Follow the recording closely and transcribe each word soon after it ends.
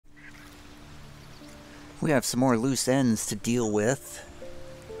We have some more loose ends to deal with,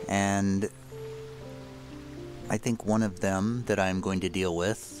 and I think one of them that I'm going to deal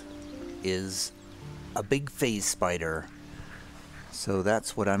with is a big phase spider. So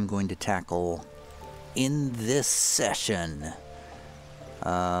that's what I'm going to tackle in this session.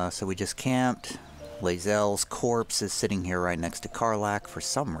 So we just camped. Lae'zel's corpse is sitting here right next to Karlach for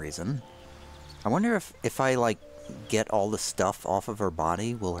some reason. I wonder if I, like, get all the stuff off of her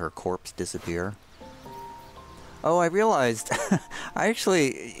body, will her corpse disappear? Oh, I realized, I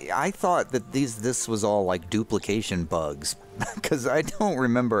thought that this was all, like, duplication bugs, because I don't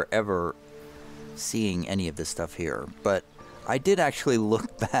remember ever seeing any of this stuff here, but I did actually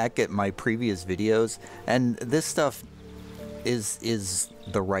look back at my previous videos, and this stuff is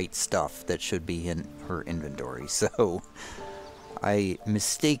the right stuff that should be in her inventory, so I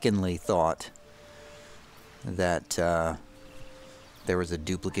mistakenly thought that there was a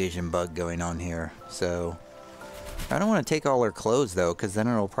duplication bug going on here. So I don't want to take all her clothes though, because then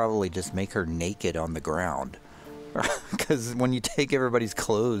it'll probably just make her naked on the ground. Because when you take everybody's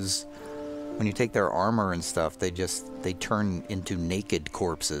clothes, when you take their armor and stuff, they turn into naked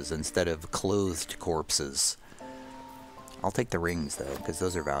corpses instead of clothed corpses. I'll take the rings though, because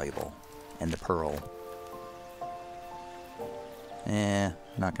those are valuable, and the pearl.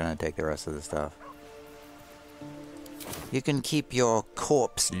 Not gonna take the rest of the stuff. You can keep your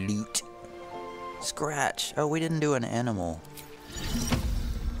corpse loot. Scratch. Oh, we didn't do an animal.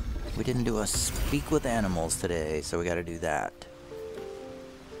 We didn't do a speak with animals today, so we gotta do that.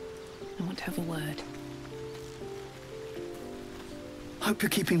 I want to have a word. Hope you're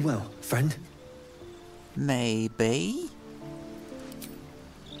keeping well, friend. Maybe.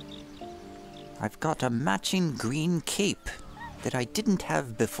 I've got a matching green cape that I didn't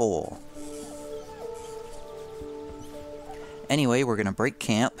have before. Anyway, we're gonna break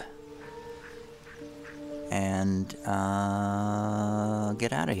camp and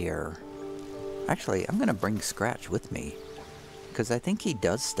get out of here. Actually, I'm gonna bring Scratch with me, because I think he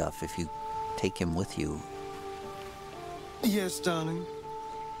does stuff if you take him with you. Yes, darling.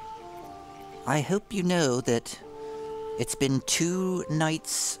 I hope you know that it's been 2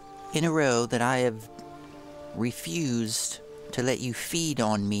 nights in a row that I have refused to let you feed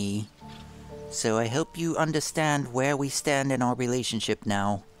on me. So I hope you understand where we stand in our relationship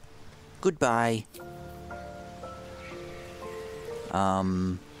now. Goodbye.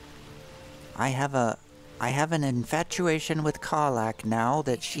 I have an infatuation with Karlach now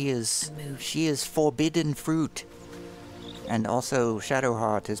that she is forbidden fruit. And also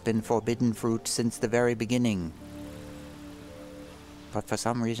Shadowheart has been forbidden fruit since the very beginning. But for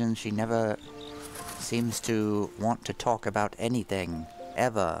some reason she never seems to want to talk about anything,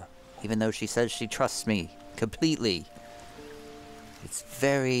 ever. Even though she says she trusts me completely. It's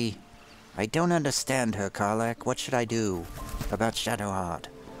very... I don't understand her, Karlach. What should I do about Shadowheart?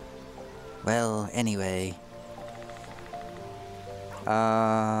 Well, anyway.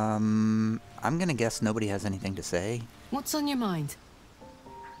 I'm gonna guess nobody has anything to say. What's on your mind?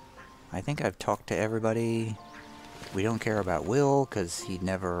 I think I've talked to everybody. We don't care about Will, because we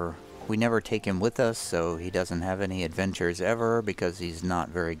never take him with us, so he doesn't have any adventures ever, because he's not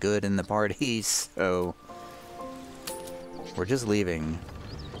very good in the party, so we're just leaving.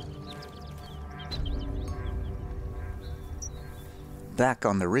 Back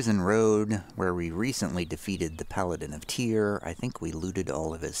on the Risen Road, where we recently defeated the Paladin of Tyr. I think we looted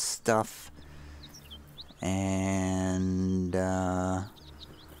all of his stuff. And,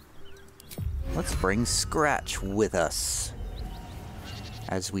 let's bring Scratch with us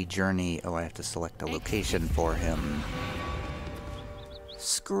as we journey. Oh, I have to select a location for him.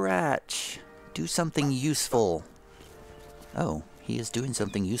 Scratch, do something useful. Oh, he is doing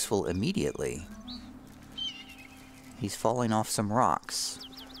something useful immediately. He's falling off some rocks.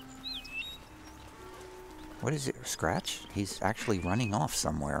 What is it, Scratch? He's actually running off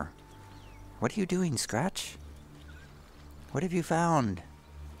somewhere. What are you doing, Scratch? What have you found?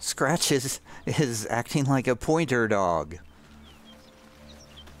 Scratch is acting like a pointer dog.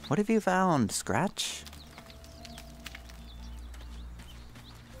 What have you found, Scratch?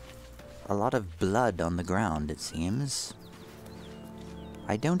 A lot of blood on the ground, it seems.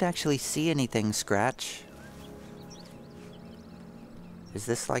 I don't actually see anything, Scratch. Is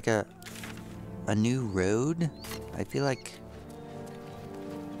this like a new road? I feel like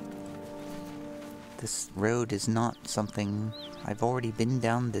this road is not something... I've already been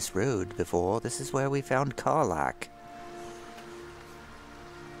down this road before. This is where we found Karlach.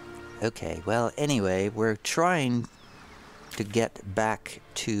 Okay, well, anyway, we're trying to get back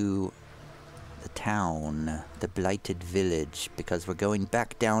to the town, the blighted village, because we're going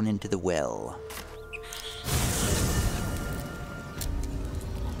back down into the well.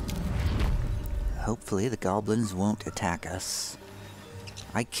 Hopefully the goblins won't attack us.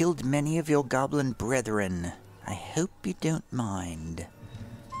 I killed many of your goblin brethren. I hope you don't mind.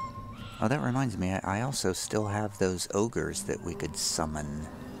 Oh, that reminds me, I also still have those ogres that we could summon.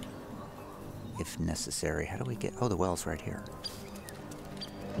 If necessary. How do we get... Oh, the well's right here.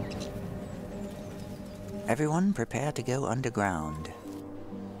 Everyone prepare to go underground.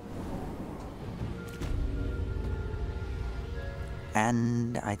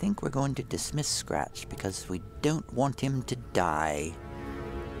 And I think we're going to dismiss Scratch because we don't want him to die.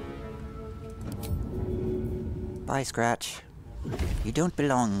 Bye, Scratch. You don't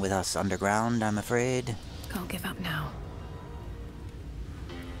belong with us underground, I'm afraid. Can't give up now.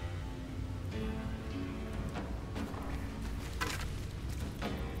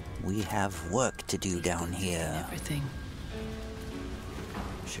 We have work to do down here. Everything.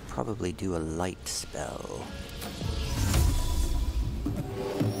 Should probably do a light spell.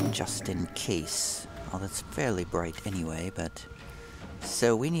 Just in case. Well, that's fairly bright anyway, but...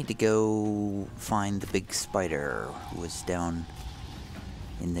 So we need to go find the big spider who was down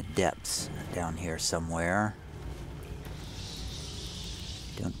in the depths down here somewhere.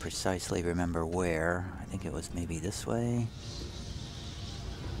 Don't precisely remember where. I think it was maybe this way.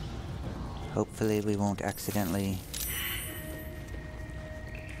 Hopefully we won't accidentally...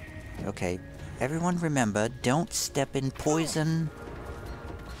 Okay, everyone remember, don't step in poison.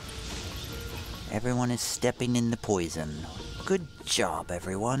 Everyone is stepping in the poison. Good job,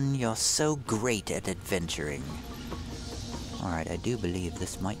 everyone. You're so great at adventuring. Alright, I do believe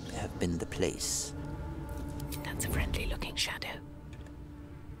this might have been the place. That's a friendly-looking shadow.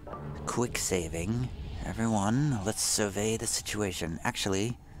 Quick saving. Everyone, let's survey the situation.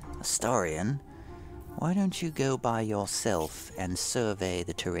 Actually, Astarion, why don't you go by yourself and survey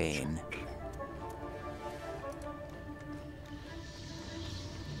the terrain?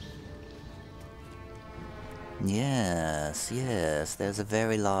 Yes, yes, there's a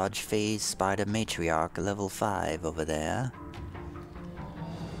very large Phase Spider Matriarch, level 5 over there.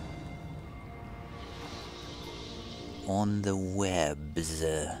 On the webs.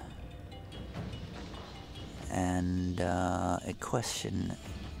 And a question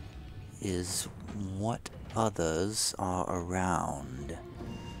is, what others are around?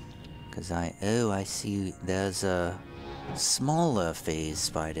 Because I see there's a smaller Phase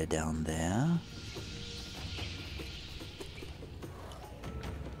Spider down there.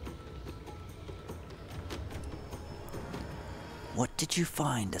 What did you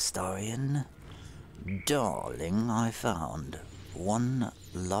find, Astarion? Darling, I found one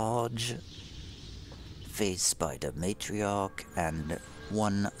large Phase Spider Matriarch and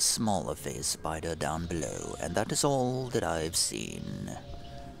one smaller Phase Spider down below, and that is all that I've seen.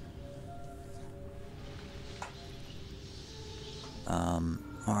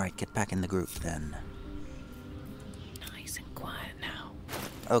 Alright, get back in the group then. Nice and quiet now.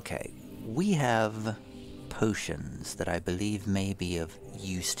 Okay, we have potions that I believe may be of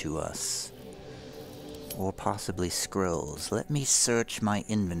use to us. Or possibly scrolls. Let me search my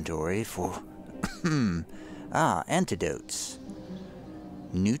inventory for... antidotes.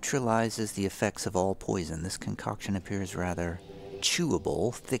 Neutralizes the effects of all poison. This concoction appears rather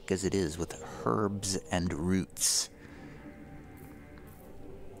chewable, thick as it is, with herbs and roots.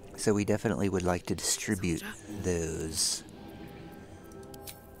 So we definitely would like to distribute those.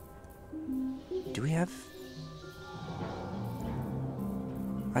 Do we have...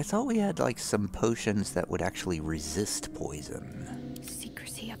 I thought we had, like, some potions that would actually resist poison.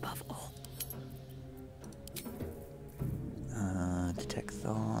 Secrecy above all. Detect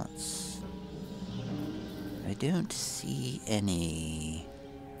thoughts. I don't see any.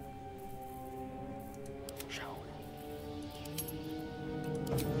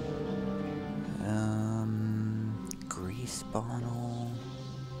 Grease bottle.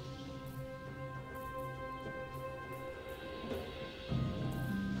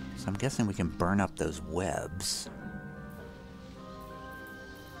 So I'm guessing we can burn up those webs.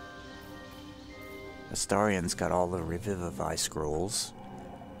 Astarion's got all the Revivify scrolls.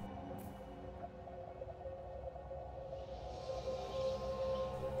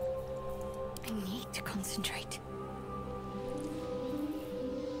 I need to concentrate.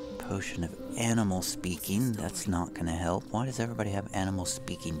 Potion of animal speaking. That's not gonna help. Why does everybody have animal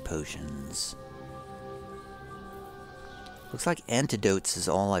speaking potions? Looks like antidotes is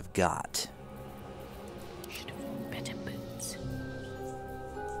all I've got. Should have worn better boots.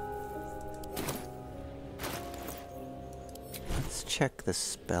 Let's check the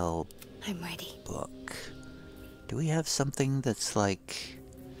spell I'm ready. book. Do we have something that's like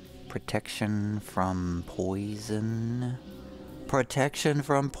protection from poison? Protection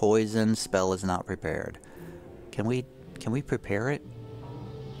from poison spell is not prepared. Can we prepare it?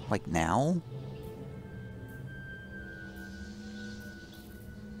 Like now?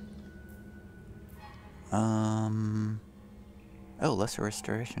 Oh, lesser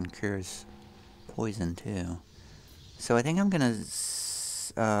restoration cures poison too. So I think I'm gonna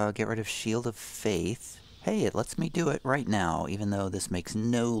get rid of Shield of Faith. Hey, it lets me do it right now, even though this makes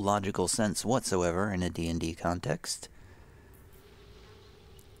no logical sense whatsoever in a D&D context.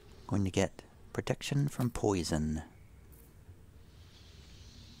 Going to get protection from poison.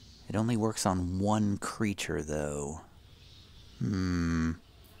 It only works on one creature, though. And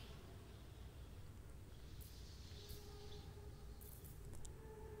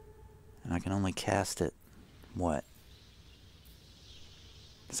I can only cast it, what?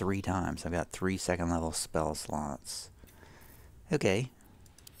 3 times. I've got 3 second-level spell slots. Okay.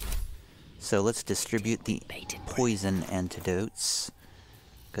 So let's distribute the poison antidotes,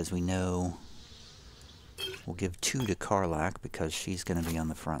 because we know we'll give 2 to Karlach, because she's going to be on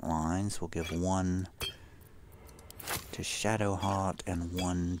the front lines. We'll give 1 to Shadowheart, and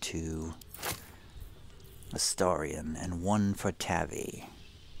 1 to Astarion, and 1 for Tavi.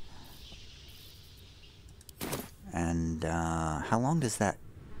 And, how long does that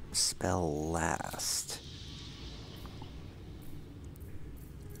spell last?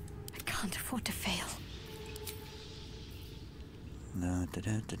 I can't afford to fail. Da, da,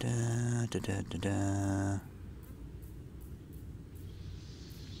 da, da, da, da, da, da.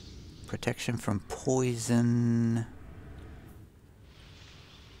 Protection from poison.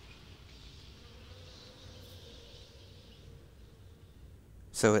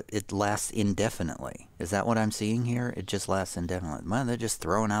 So it lasts indefinitely. Is that what I'm seeing here? It just lasts indefinitely. Man, they're just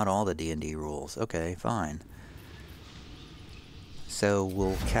throwing out all the D&D rules. Okay, fine. So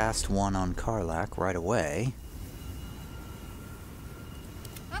we'll cast 1 on Karlach right away.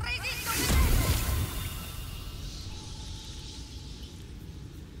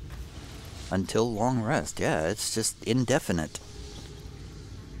 Until long rest. Yeah, it's just indefinite.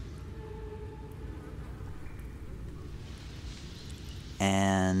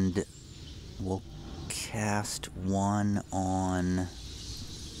 And we'll cast 1 on...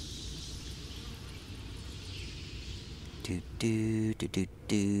 Yeah,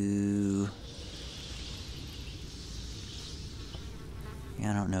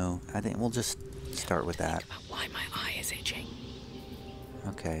 I don't know. I think we'll just start with that. About why my eye is itching.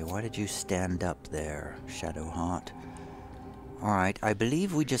 Okay, why did you stand up there, Shadowheart? Alright, I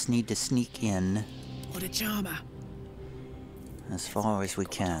believe we just need to sneak in What a charmer. as far as we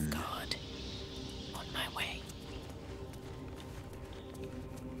can. God. On my way.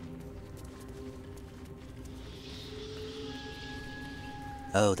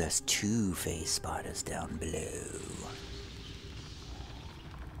 Oh, there's 2 phase spiders down below.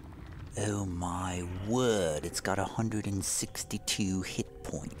 Oh my word, it's got 162 hit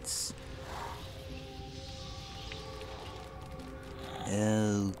points.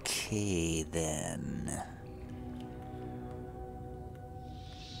 Okay then.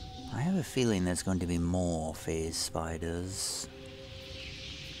 I have a feeling there's going to be more phase spiders.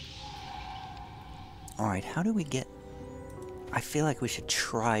 Alright, how do we get... I feel like we should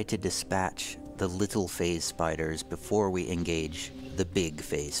try to dispatch the little phase spiders before we engage the big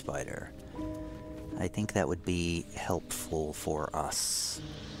phase spider. I think that would be helpful for us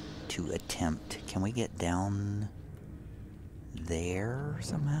to attempt. Can we get down there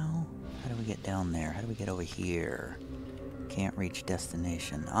somehow? How do we get down there? How do we get over here? Can't reach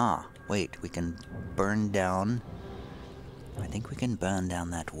destination. Ah, wait, we can burn down. I think we can burn down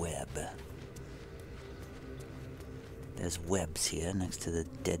that web. There's webs here next to the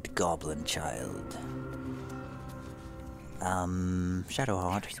dead goblin child.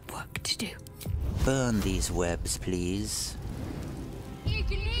 Shadowheart. There's work to do. Burn these webs, please.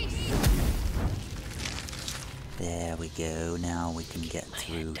 There we go. Now we can get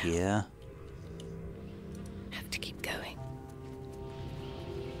through here. Have to keep going.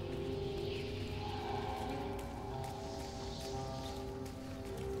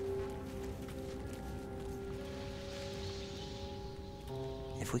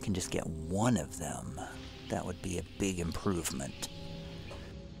 If we can just get one of them, that would be a big improvement.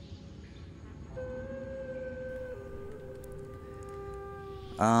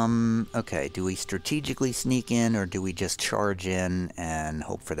 Okay, do we strategically sneak in, or do we just charge in and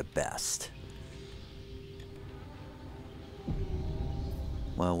hope for the best?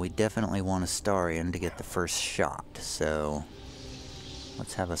 Well, we definitely want Astarion to get the first shot, so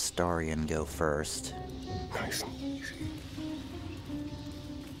let's have Astarion go first. Nice and easy.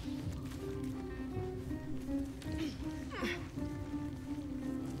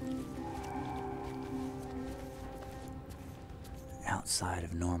 outside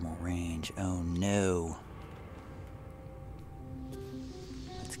of normal range. Oh no.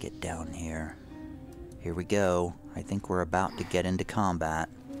 Let's get down here. Here we go. I think we're about to get into combat.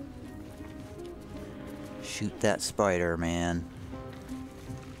 Shoot that spider, man.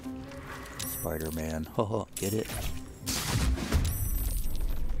 Spider-Man. Haha, get it?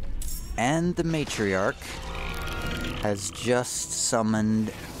 And the matriarch has just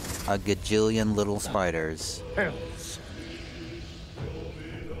summoned a gajillion little spiders. Hells.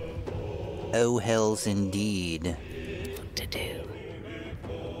 Oh, hells indeed. What to do?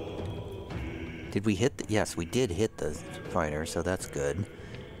 Did we hit the... Yes, we did hit the spider, so that's good.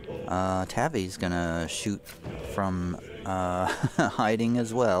 Tavi's gonna shoot from hiding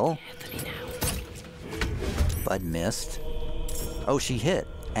as well. Bud missed. Oh, she hit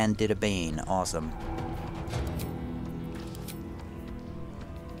and did a bane. Awesome.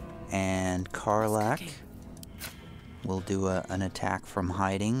 And Karlach will do an attack from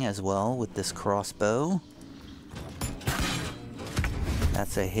hiding as well with this crossbow.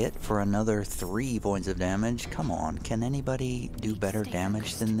 That's a hit for another 3 points of damage. Come on, can anybody do better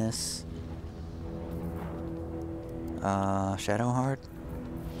damage than this? Shadowheart?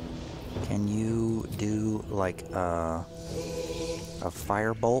 Can you do like a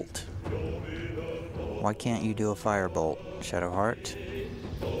firebolt? Why can't you do a firebolt, Shadowheart?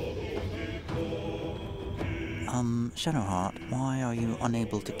 Shadowheart, why are you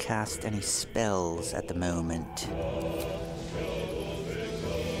unable to cast any spells at the moment?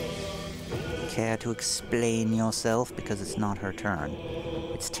 Care to explain yourself? Because it's not her turn.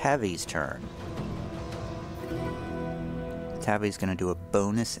 It's Tavi's turn. Tavi's gonna do a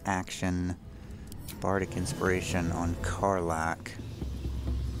bonus action Bardic Inspiration on Karlach.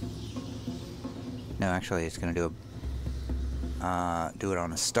 No, actually, it's gonna do it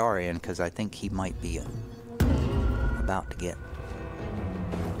on Astarion, because I think he might be about to get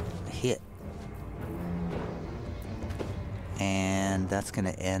hit. And that's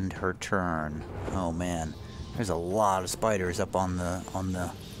gonna end her turn. Oh man, there's a lot of spiders up on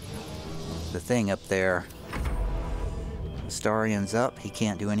the thing up there. Astarion's up. He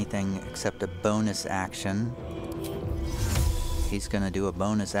can't do anything except a bonus action. He's gonna do a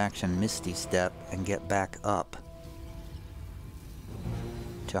bonus action Misty Step and get back up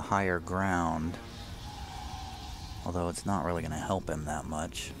to higher ground. Although it's not really gonna help him that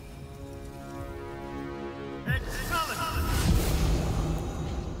much.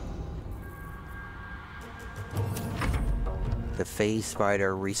 The Phase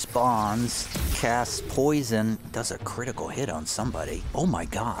Spider respawns, casts poison, does a critical hit on somebody. Oh my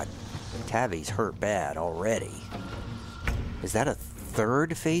god. Tavi's hurt bad already. Is that a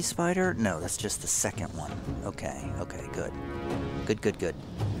third Phase Spider? No, that's just the second one. Okay, okay, good. Good.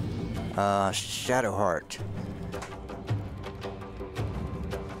 Shadowheart.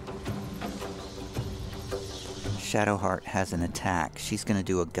 Shadowheart has an attack. She's gonna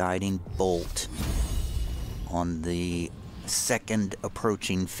do a guiding bolt on the second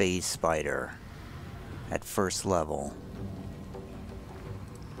approaching Phase Spider at first level.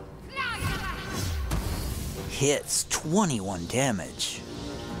 Hits 21 damage.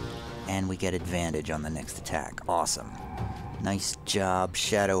 And we get advantage on the next attack. Awesome. Nice job,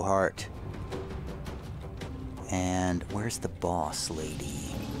 Shadowheart. And where's the boss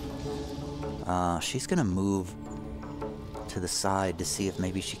lady? She's gonna move to the side to see if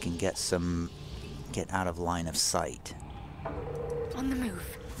maybe she can get out of line of sight. On the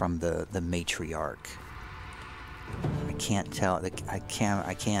move. From the matriarch. I can't tell. I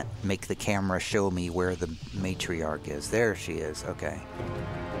can't make the camera show me where the matriarch is. There she is. Okay.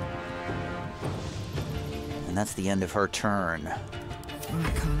 And that's the end of her turn. All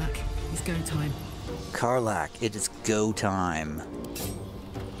right, Karlach. It's go time. Karlach, it is go time.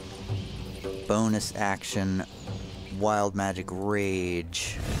 Bonus action, Wild Magic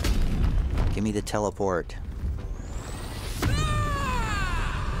Rage. Give me the teleport.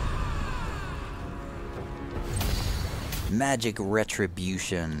 Magic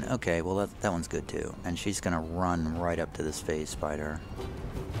Retribution. Okay, well that one's good too. And she's gonna run right up to this Phase Spider.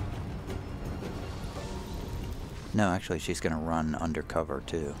 No, actually she's gonna run under cover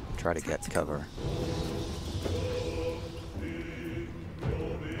too. Try to get cover.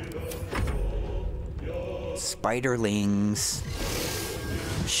 Spiderlings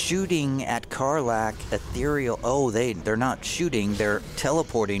shooting at Karlach. Ethereal. Oh, they're not shooting, they're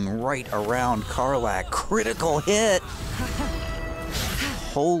teleporting right around Karlach. Critical hit.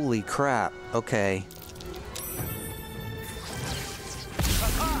 Holy crap. Okay.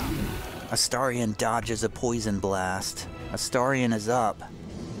 Astarion dodges a poison blast. Astarion is up.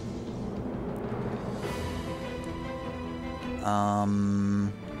 Oh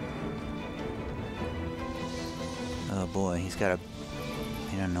boy, he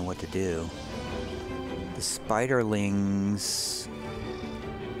doesn't know what to do. The spiderlings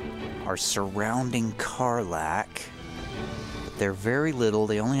are surrounding Karlach. They're very little.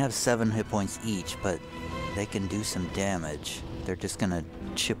 They only have 7 hit points each, but they can do some damage. They're just gonna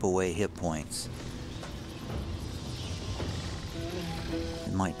chip away hit points.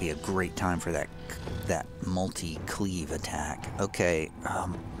 It might be a great time for that multi-cleave attack. Okay,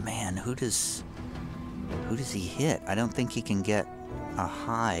 man, who does he hit? I don't think he can get a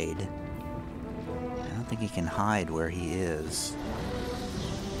hide. I don't think he can hide where he is.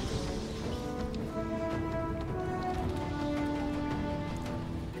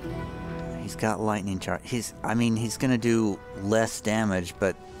 He's got lightning charge. He's gonna do less damage,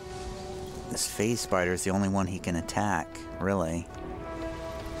 but this Phase Spider is the only one he can attack, really.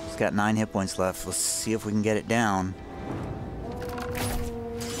 He's got 9 hit points left. Let's see if we can get it down.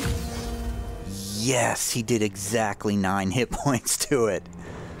 Yes, he did exactly 9 hit points to it.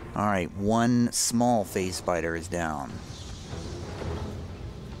 Alright, 1 small Phase Spider is down.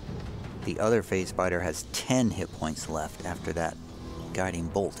 The other Phase Spider has 10 hit points left after that guiding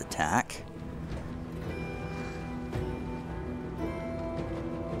bolt attack.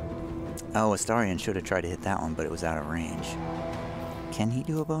 Oh, Astarion should have tried to hit that one, but it was out of range. Can he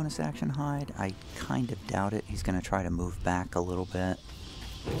do a bonus action hide? I kind of doubt it. He's going to try to move back a little bit.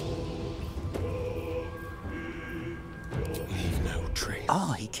 Leave no trace.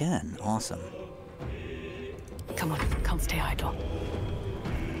 Oh, he can. Awesome. Come on, can't stay idle.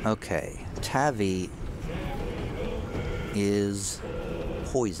 Okay, Tavi is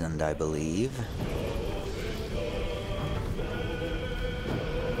poisoned, I believe.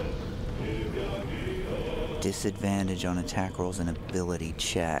 Disadvantage on attack rolls and ability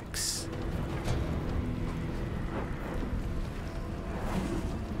checks.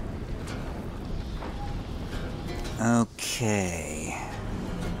 Okay.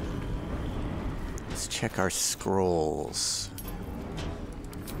 Let's check our scrolls.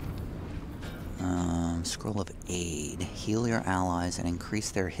 Scroll of Aid. Heal your allies and increase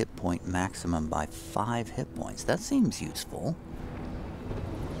their hit point maximum by 5 hit points. That seems useful.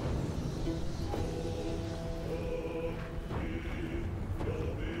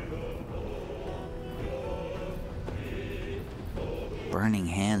 Burning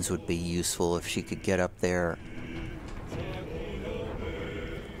Hands would be useful if she could get up there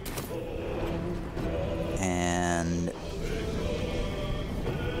and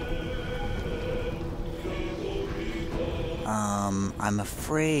I'm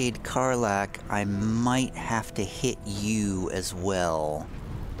afraid, Karlach, I might have to hit you as well.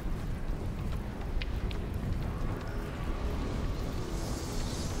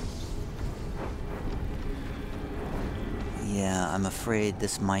 Yeah, I'm afraid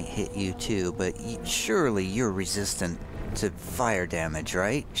this might hit you too, but surely you're resistant to fire damage,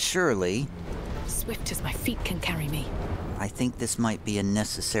 right? Surely. Swift as my feet can carry me. I think this might be a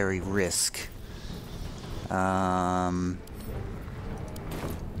necessary risk.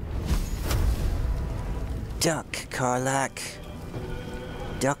 Duck, Karlach.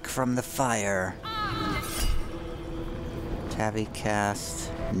 Duck from the fire. Tavi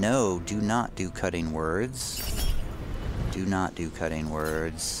cast. No, do not do cutting words. Do not do cutting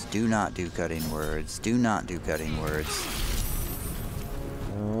words. Do not do cutting words. Do not do cutting words.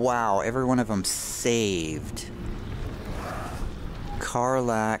 Wow, every one of them saved.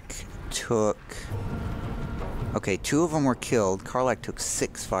 Karlach took... Okay, 2 of them were killed. Karlach took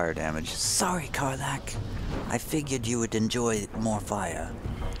 6 fire damage. Sorry, Karlach. I figured you would enjoy more fire.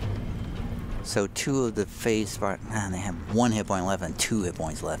 So 2 of the Phase Spider... Man, they have 1 hit point left and 2 hit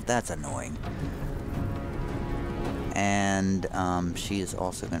points left. That's annoying. And she is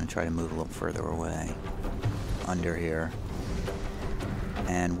also going to try to move a little further away. Under here.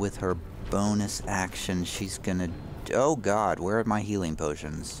 And with her bonus action, she's going to... Oh god, where are my healing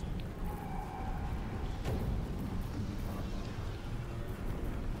potions?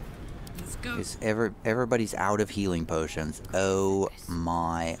 Everybody's out of healing potions. Oh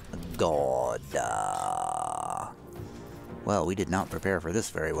my god. Well, we did not prepare for this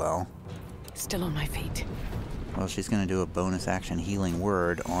very well. Still on my feet. Well, she's going to do a bonus action healing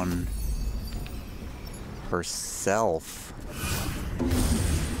word on herself.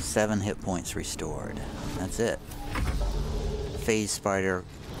 7 hit points restored. That's it. Phase Spider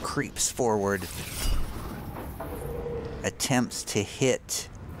creeps forward. Attempts to hit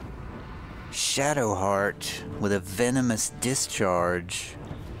Shadowheart with a venomous discharge.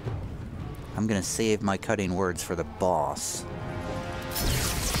 I'm gonna save my cutting words for the boss.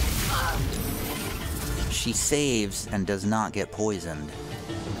 she saves and does not get poisoned.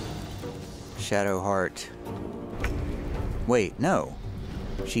 Shadow Heart. Wait, no.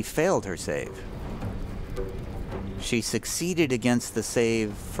 She failed her save. She succeeded against the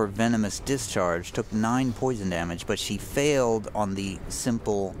save for Venomous Discharge, took 9 poison damage, but she failed on the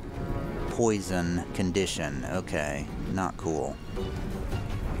simple poison condition. Okay, not cool.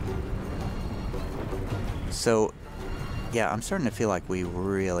 So, yeah, I'm starting to feel like we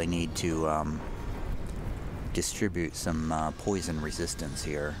really need to distribute some poison resistance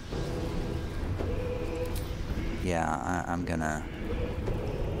here. Yeah, I'm gonna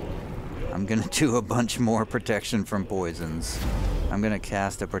do a bunch more protection from poisons. I'm gonna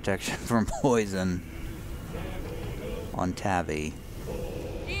cast a protection from poison on Tavi.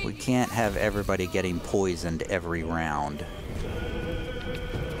 We can't have everybody getting poisoned every round.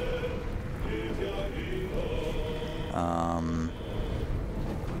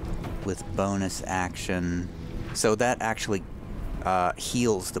 With bonus action. So that actually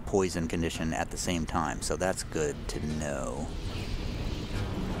heals the poison condition at the same time, so that's good to know.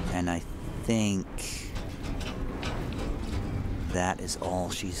 And I think that is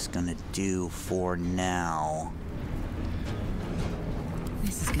all she's gonna do for now.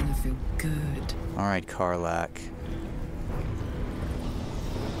 This is gonna feel good. Alright, Karlach.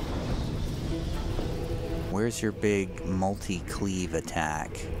 Where's your big multi-cleave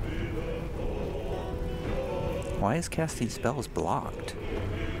attack? Why is casting spells blocked?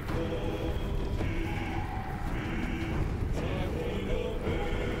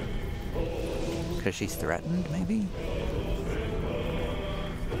 Because she's threatened, maybe?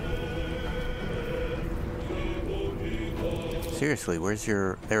 Seriously, where's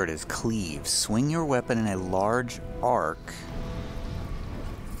your... There it is, cleave. Swing your weapon in a large arc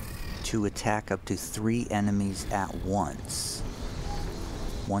to attack up to 3 enemies at once.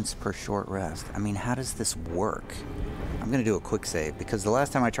 Once per short rest. I mean, how does this work? I'm gonna do a quick save, because the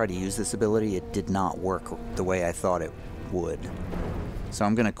last time I tried to use this ability, it did not work the way I thought it would. So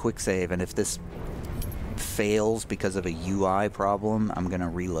I'm gonna quick save, and if this fails because of a UI problem, I'm gonna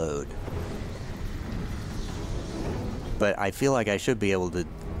reload. But I feel like I should be able to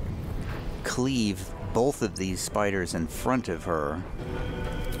cleave both of these spiders in front of her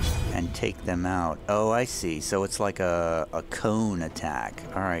and take them out. Oh, I see. So it's like a cone attack.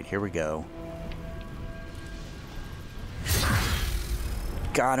 Alright, here we go.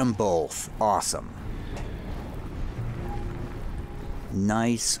 Got them both. Awesome.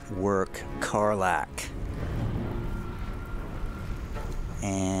 Nice work, Karlach.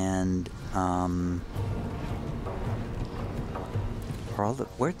 And,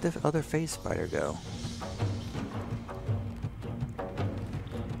 where'd the other Phase Spider go?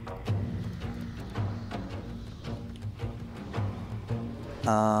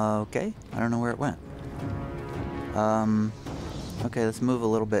 Okay. I don't know where it went. Okay, let's move a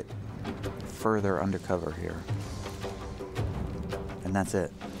little bit further undercover here. And that's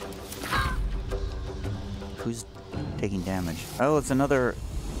it. Who's taking damage? Oh, it's another...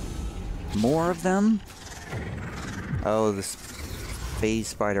 More of them? Oh, this Phase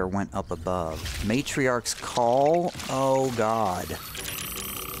Spider went up above. Matriarch's Call? Oh, God.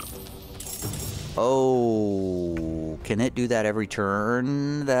 Oh, can it do that every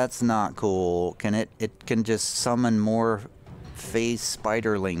turn? That's not cool. Can it can just summon more Phase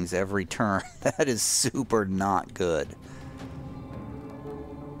Spiderlings every turn. That is super not good.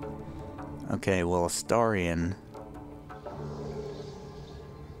 Okay, well, Astarion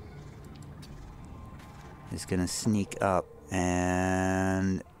is gonna sneak up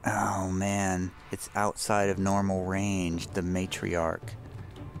and... Oh, man. It's outside of normal range, the Matriarch.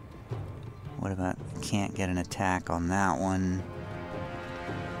 What about... Can't get an attack on that one.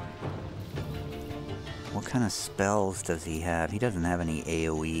 What kind of spells does he have? He doesn't have any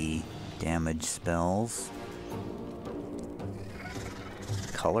AoE damage spells.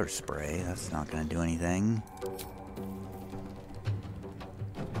 Color Spray, that's not going to do anything.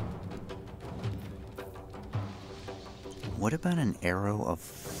 What about an Arrow of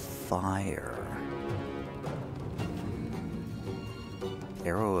Fire?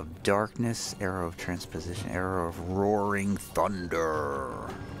 Arrow of Darkness, Arrow of Transposition, Arrow of Roaring Thunder.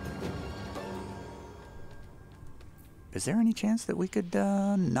 Is there any chance that we could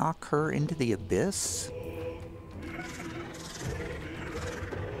knock her into the abyss?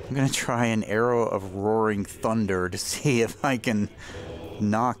 I'm gonna try an Arrow of Roaring Thunder to see if I can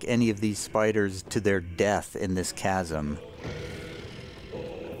knock any of these spiders to their death in this chasm.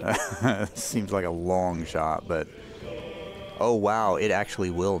 Seems like a long shot, but... Oh wow, it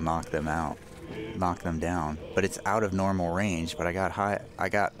actually will knock them out. knock them down. But it's out of normal range, but I got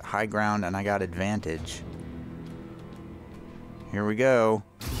high ground and I got advantage. Here we go.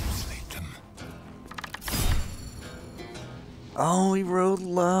 Oh, he rode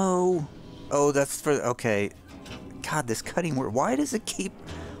low. Oh, that's for... Okay. God, this cutting word... Why does it keep...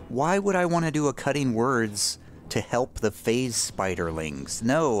 Why would I want to do a cutting words to help the phase spiderlings?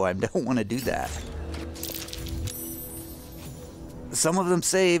 No, I don't want to do that. Some of them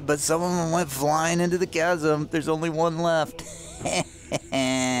saved, but some of them went flying into the chasm. There's only one left.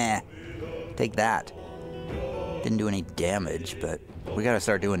 Take that. Didn't do any damage, but we gotta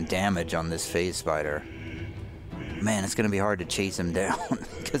start doing damage on this phase spider. Man, it's gonna be hard to chase him down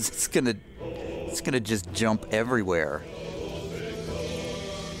because it's gonna just jump everywhere.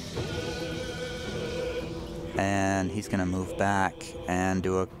 And he's gonna move back and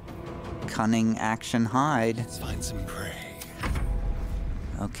do a cunning action hide. Let's find some prey.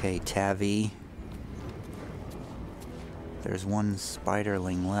 Okay, Tavi. There's one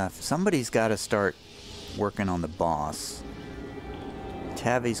spiderling left. Somebody's got to start working on the boss.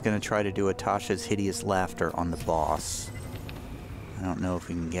 Tavi's going to try to do a Tasha's Hideous Laughter on the boss. I don't know if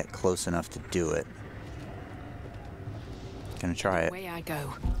we can get close enough to do it. Gonna try it. Away I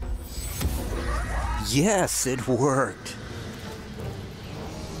go. Yes, it worked.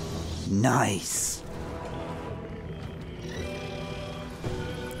 Nice.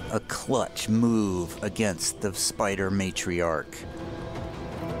 A clutch move against the spider matriarch.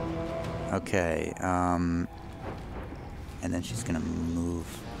 Okay, and then she's gonna move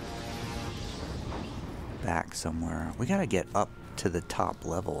back somewhere. We gotta get up to the top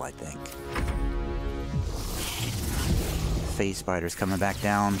level, I think. Phase spider's coming back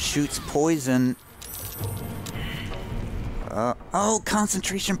down. Shoots poison. Oh,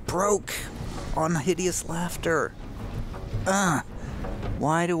 concentration broke on Hideous Laughter.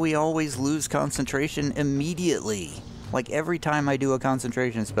 Why do we always lose concentration immediately? Like every time I do a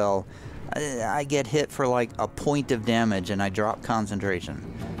concentration spell, I get hit for like a point of damage and I drop concentration.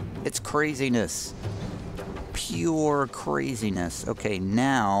 It's craziness. Pure craziness. Okay,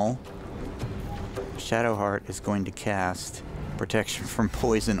 now Shadowheart is going to cast protection from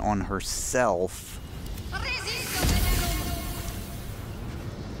poison on herself.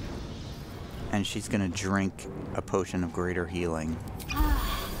 And she's gonna drink a potion of greater healing.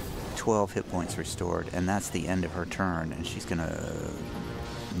 12 hit points restored, and that's the end of her turn, and she's gonna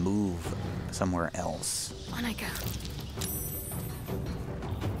move somewhere else. On I go.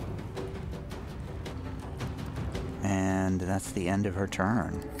 And that's the end of her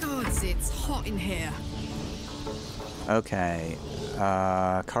turn. Gods, it's hot in here. Okay,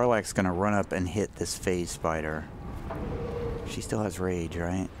 Karlach's gonna run up and hit this phase spider. She still has rage,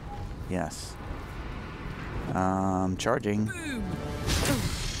 right? Yes. Charging. Boom.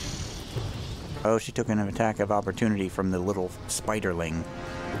 Oh, she took an attack of opportunity from the little spiderling.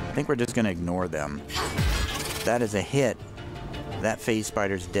 I think we're just gonna ignore them. That is a hit. That phase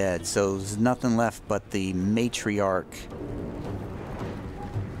spider's dead, so there's nothing left but the matriarch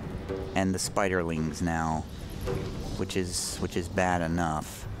and the spiderlings now, which is bad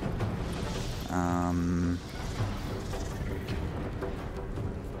enough.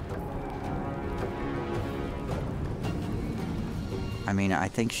 I mean, I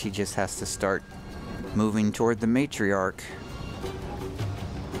think she just has to start moving toward the matriarch.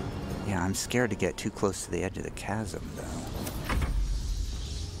 Yeah, I'm scared to get too close to the edge of the chasm, though.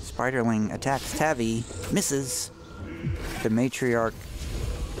 Spiderling attacks Tavi, misses. The matriarch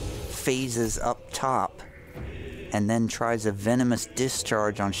phases up top, and then tries a venomous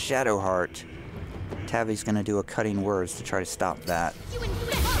discharge on Shadowheart. Tavi's gonna do a cutting words to try to stop that.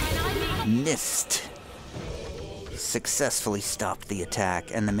 Missed. Successfully stopped the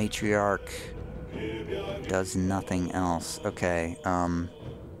attack, and the matriarch does nothing else. Okay,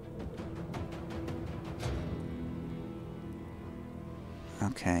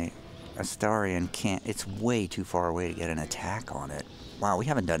 okay, Astarion can't... It's way too far away to get an attack on it. Wow, we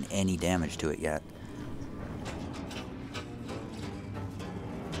haven't done any damage to it yet.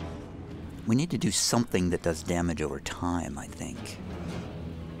 We need to do something that does damage over time, I think.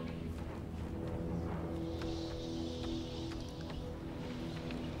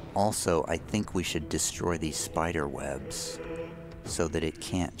 Also, I think we should destroy these spider webs so that it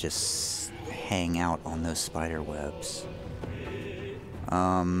can't just hang out on those spider webs.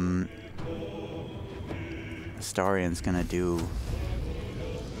 Astarion's gonna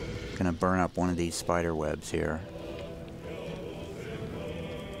burn up one of these spider webs here.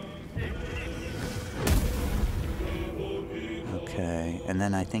 Okay, and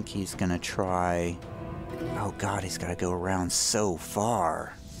then I think he's gonna try... Oh god, he's gotta go around so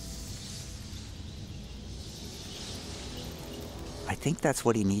far. I think that's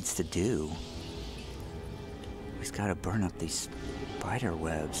what he needs to do. He's got to burn up these spider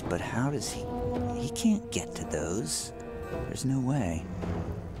webs, but how does he... He can't get to those. There's no way.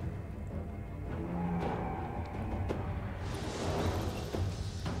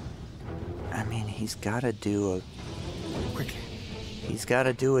 I mean, he's got to do a... Quickly. He's got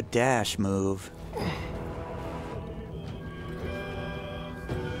to do a dash move.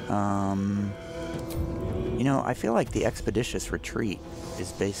 You know, I feel like the expeditious retreat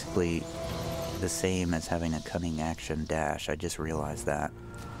is basically the same as having a cunning action dash. I just realized that.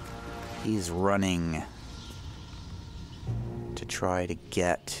 He's running to try to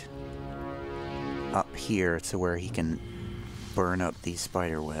get up here to where he can burn up these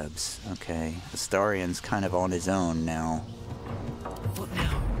spider webs. Okay, Astarion's kind of on his own now. What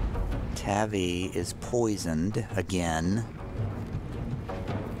now? Tavi is poisoned again.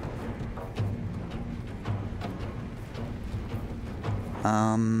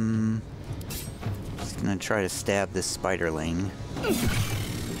 Just gonna try to stab this spiderling.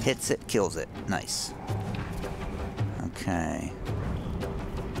 Hits it, kills it. Nice. Okay.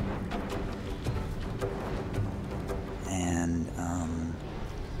 And,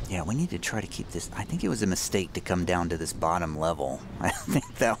 yeah, we need to try to keep this... I think it was a mistake to come down to this bottom level. I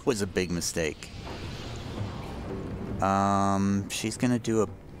think that was a big mistake. She's gonna do a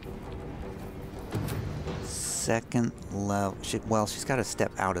second level... Well, she's got to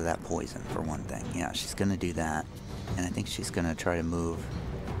step out of that poison, for one thing. Yeah, she's gonna do that. And I think she's gonna try to move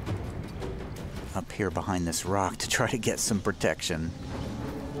up here behind this rock to try to get some protection.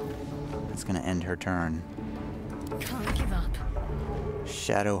 That's gonna end her turn. Can't give up.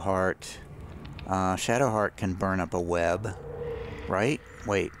 Shadowheart. Shadowheart can burn up a web, right?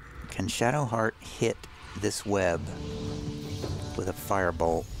 Wait, can Shadowheart hit this web with a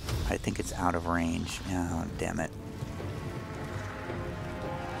firebolt? I think it's out of range. Oh, damn it.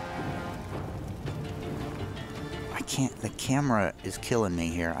 I can't... The camera is killing me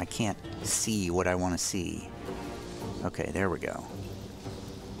here. I can't see what I want to see. Okay, there we go.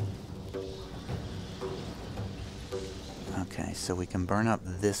 Okay, so we can burn up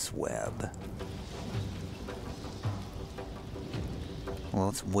this web. Well,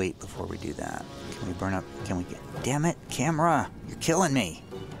 let's wait before we do that. Can we burn up... Can we get... Damn it, camera! You're killing me!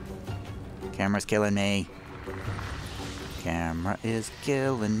 Camera's killing me. Camera is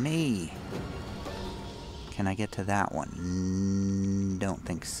killing me. Can I get to that one? Don't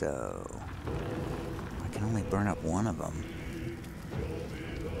think so. I can only burn up one of them.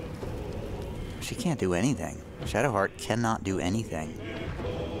 She can't do anything. Shadowheart cannot do anything.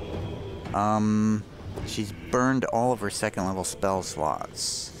 She's burned all of her second level spell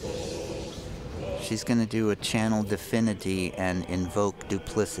slots. She's gonna do a Channel Divinity and Invoke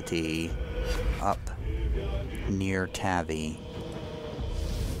Duplicity up near Tavi.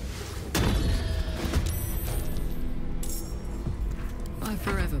 Bye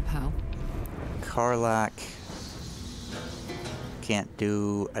forever, pal. Karlach can't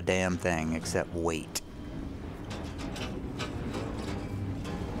do a damn thing except wait.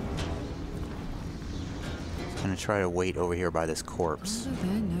 Gonna try to wait over here by this corpse. Under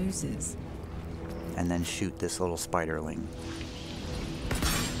their noses. And then shoot this little spiderling.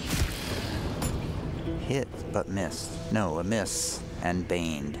 Hit, but missed. No, a miss and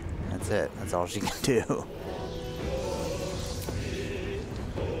baned. That's it. That's all she can do.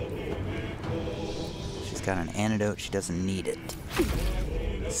 She's got an antidote. She doesn't need it.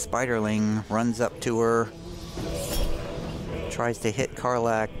 Spiderling runs up to her. Tries to hit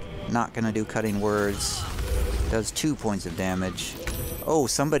Karlach. Not gonna do cutting words. Does 2 points of damage. Oh,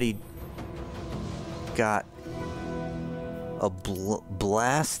 somebody got a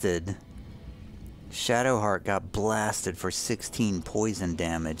blasted. Shadowheart got blasted for 16 poison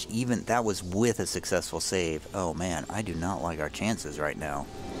damage. Even that was with a successful save. Oh man, I do not like our chances right now.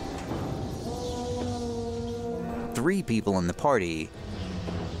 3 people in the party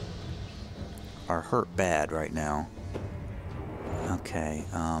are hurt bad right now. Okay,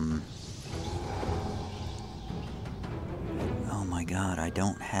 oh my god, I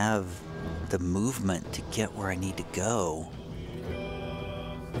don't have the movement to get where I need to go.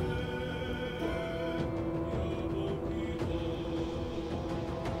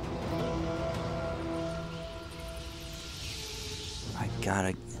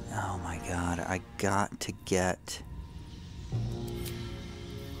 Oh my god, I got to get...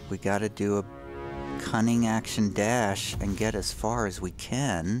 We gotta do a cunning action dash and get as far as we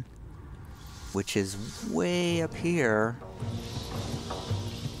can, which is way up here.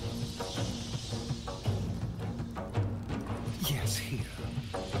 Yes, here.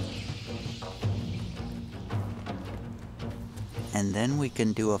 And then we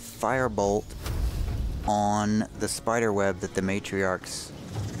can do a firebolt on the spider web that the matriarch's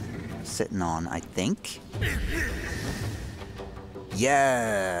sitting on, I think.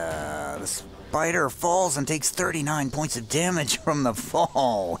 Yeah! The spider falls and takes 39 points of damage from the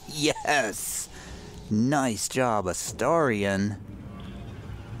fall. Yes! Nice job, Astarion.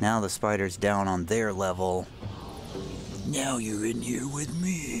 Now the spider's down on their level. Now you're in here with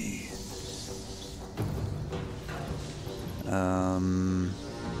me.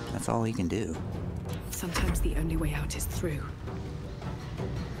 That's all he can do. Sometimes the only way out is through.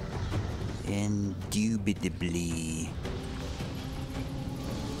 Indubitably.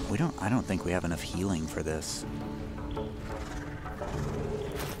 I don't think we have enough healing for this.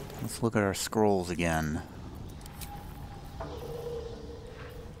 Let's look at our scrolls again.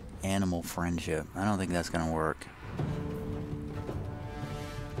 Animal friendship. I don't think that's gonna work.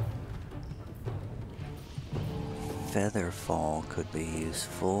 Featherfall could be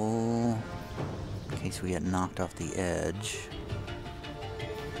useful in case we get knocked off the edge.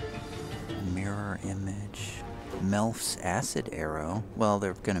 Mirror image. Melf's acid arrow. Well,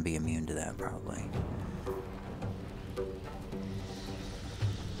 they're going to be immune to that probably.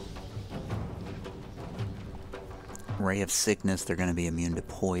 Ray of sickness, they're going to be immune to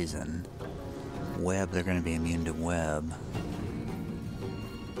poison. Web, they're going to be immune to web.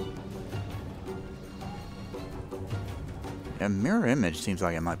 A mirror image seems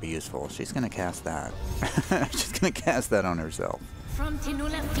like it might be useful. She's gonna cast that. She's gonna cast that on herself.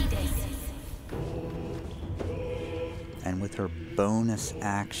 And with her bonus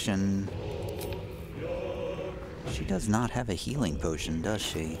action, she does not have a healing potion, does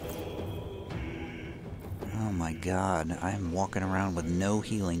she? Oh my god, I am walking around with no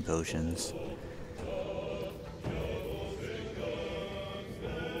healing potions.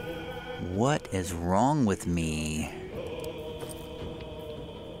 What is wrong with me?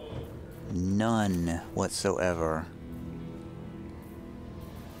 None whatsoever.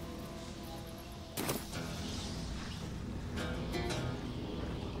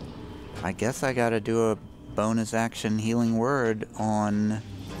 I guess I gotta do a bonus action healing word on...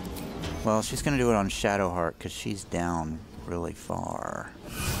 Well, she's gonna do it on Shadowheart because she's down really far.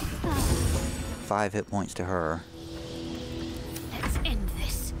 5 hit points to her. Let's end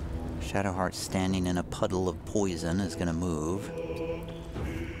this. Shadowheart standing in a puddle of poison is gonna move.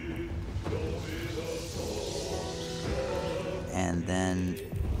 And then,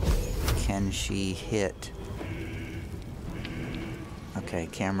 can she hit? Okay,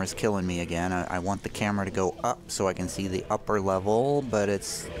 camera's killing me again. I want the camera to go up so I can see the upper level, but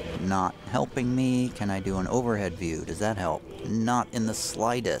it's not helping me. Can I do an overhead view? Does that help? Not in the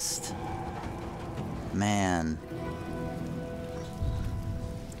slightest. Man.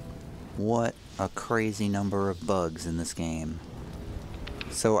 What a crazy number of bugs in this game.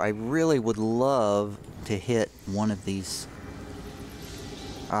 So I really would love to hit one of these...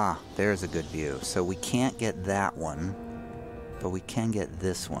 Ah, there's a good view. So we can't get that one, but we can get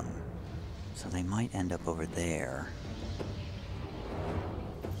this one. So they might end up over there.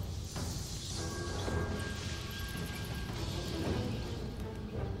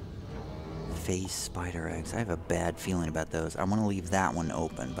 Phase Spider eggs. I have a bad feeling about those. I want to leave that one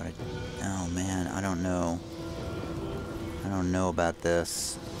open, but oh man, I don't know. I don't know about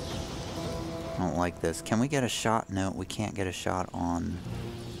this. I don't like this. Can we get a shot? No, we can't get a shot on...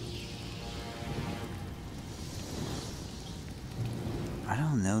 I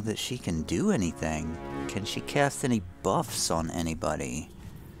don't know that she can do anything. Can she cast any buffs on anybody?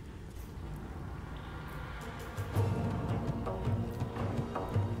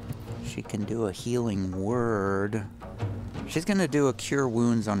 She can do a healing word. She's gonna do a cure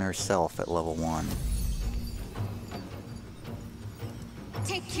wounds on herself at level 1.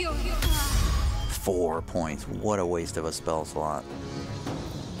 Take cure. 4 points. What a waste of a spell slot.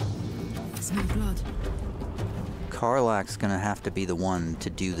 There's no blood. Karlach's gonna have to be the one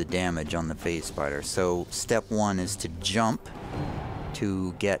to do the damage on the Phase Spider. So step 1 is to jump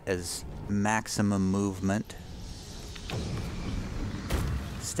to get as maximum movement.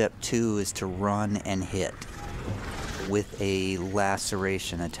 Step 2 is to run and hit with a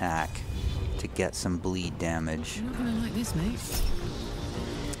laceration attack to get some bleed damage. You're not gonna like this, mate.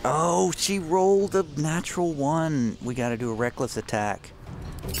 Oh, she rolled a natural 1. We gotta do a reckless attack.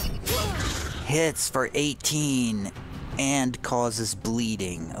 Hits for 18 and causes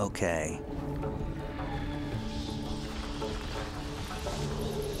bleeding. Okay.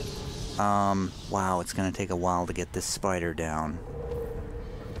 Wow, it's gonna take a while to get this spider down.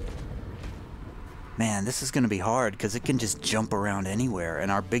 Man, this is gonna be hard because it can just jump around anywhere,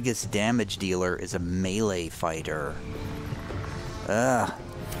 and our biggest damage dealer is a melee fighter. Ugh.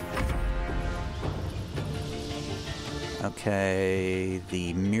 Okay,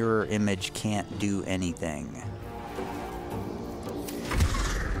 the mirror image can't do anything.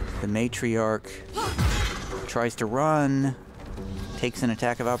 The matriarch tries to run, takes an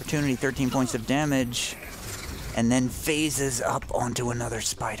attack of opportunity, 13 points of damage, and then phases up onto another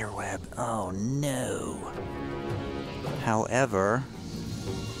spider web. Oh no. However,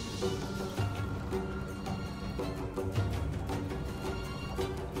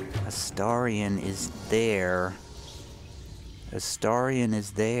 Astarion is there. Astarion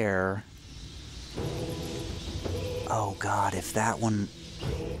is there. Oh god, if that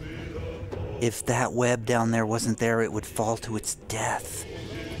web down there wasn't there, it would fall to its death.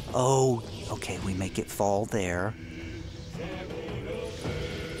 Oh, okay, we make it fall there.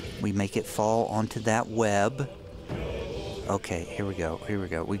 We make it fall onto that web. Okay, here we go, here we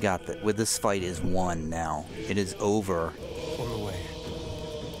go. We got that. Well, this fight is won now. It is over. On the way.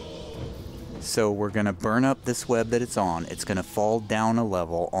 So we're gonna burn up this web that it's on. It's gonna fall down a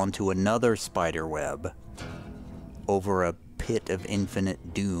level onto another spider web over a pit of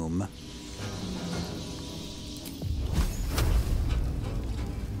infinite doom.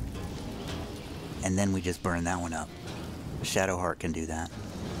 And then we just burn that one up. Shadowheart can do that.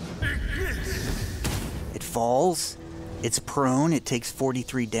 It falls. It's prone. It takes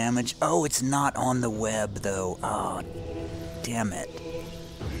 43 damage. Oh, it's not on the web, though. Oh, damn it.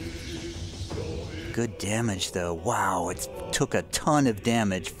 Good damage, though. Wow, it took a ton of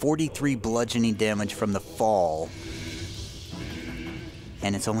damage. 43 bludgeoning damage from the fall.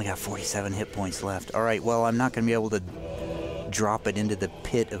 And it's only got 47 hit points left. Alright, well, I'm not going to be able to drop it into the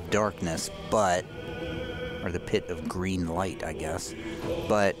pit of darkness, but... or the pit of green light, I guess.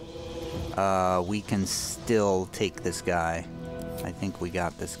 But, we can still take this guy. I think we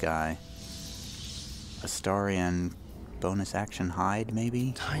got this guy. Astarion, bonus action hide,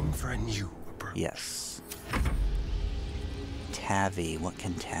 maybe? Time for a new approach. Yes. Tavi, what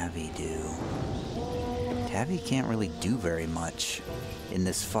can Tavi do? Tavi can't really do very much in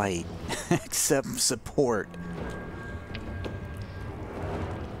this fight, except support.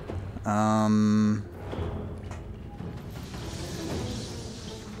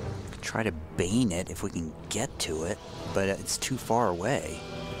 Try to bane it if we can get to it, but it's too far away.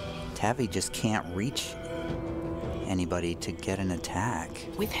 Tavi just can't reach anybody to get an attack.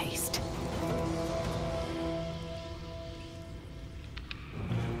 With haste.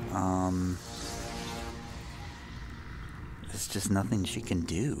 There's just nothing she can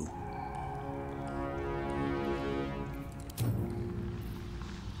do.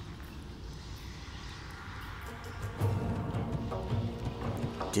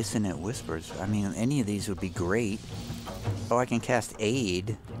 Dissonant Whispers. I mean, any of these would be great. Oh, I can cast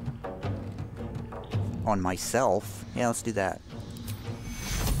Aid on myself. Yeah, let's do that.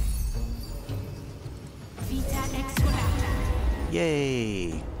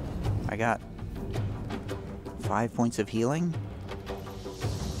 Yay! I got 5 points of healing.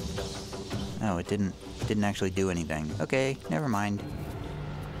 Oh, it didn't actually do anything. Okay, never mind.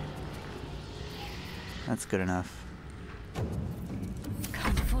 That's good enough.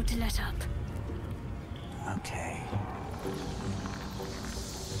 Can't afford to let up. Okay.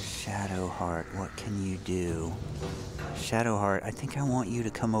 Shadowheart, what can you do? Shadowheart, I think I want you to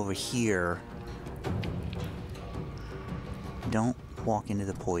come over here. Don't walk into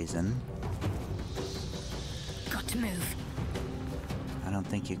the poison. Got to move. I don't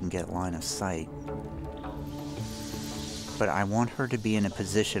think you can get line of sight. But I want her to be in a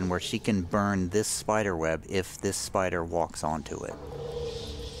position where she can burn this spider web if this spider walks onto it.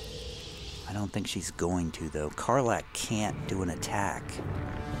 I don't think she's going to, though. Karlach can't do an attack.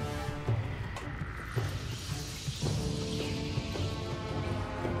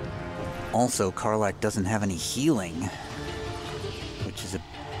 Also, Karlach doesn't have any healing, which is a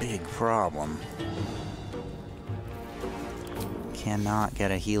big problem. Cannot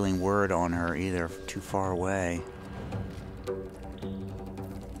get a healing word on her either, too far away.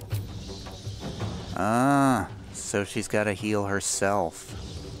 Ah, so she's got to heal herself.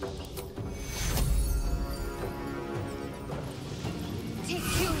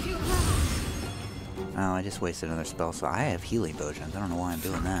 Oh, I just wasted another spell, so I have healing potions. I don't know why I'm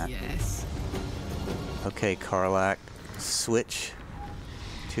doing that. Yes. Okay, Karlach, switch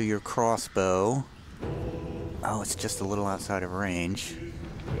to your crossbow. Oh, it's just a little outside of range.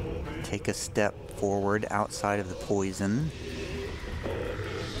 Take a step forward outside of the poison.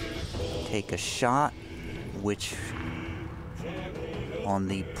 Take a shot, which on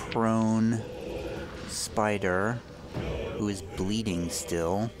the prone spider, who is bleeding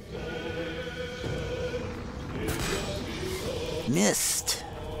still. Missed!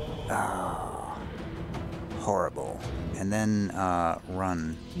 Oh, horrible. And then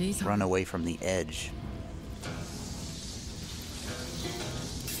run. Run away from the edge.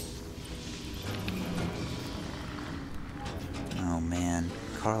 Oh man,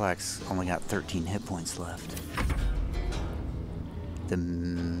 Karlach's only got 13 hit points left. The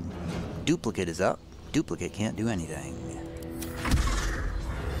duplicate is up. Duplicate can't do anything.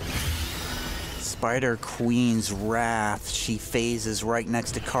 Spider Queen's Wrath. She phases right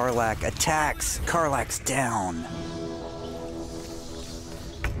next to Karlach. Attacks! Karlach's down.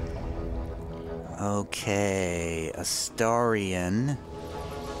 Okay, Astarion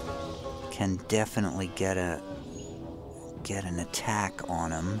can definitely get an attack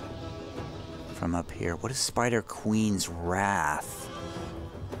on him from up here. What is Spider Queen's Wrath?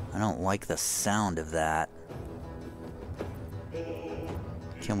 I don't like the sound of that.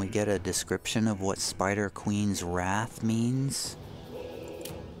 Can we get a description of what Spider Queen's Wrath means?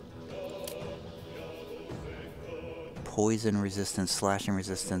 Poison resistance, slashing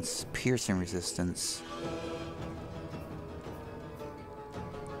resistance, piercing resistance.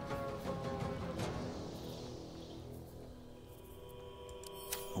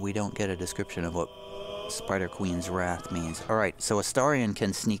 We don't get a description of what Spider Queen's Wrath means. Alright, so Astarion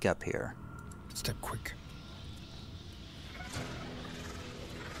can sneak up here. Step quick.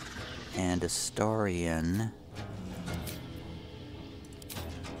 And Astarion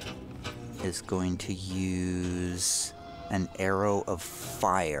is going to use an arrow of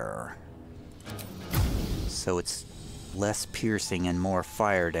fire. So it's less piercing and more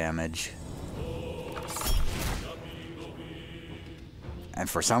fire damage. And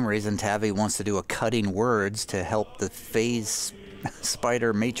for some reason, Tavi wants to do a cutting words to help the Phase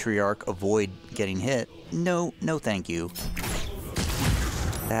Spider Matriarch avoid getting hit. No, no thank you.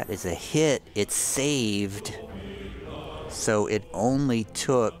 That is a hit. It's saved. So it only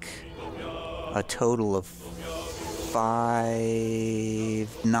took a total of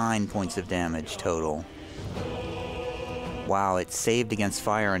 9 points of damage total. Wow, it saved against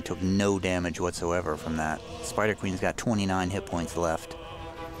fire and took no damage whatsoever from that. Spider Queen's got 29 hit points left.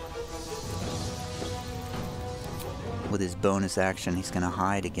 With his bonus action, he's gonna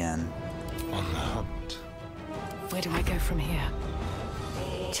hide again. On the hunt. Where do I go from here?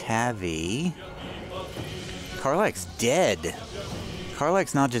 Tavi. Karlach's dead.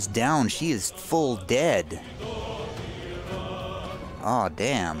 Karlach's not just down, she is full dead. Aw,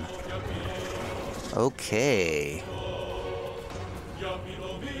 damn. Okay.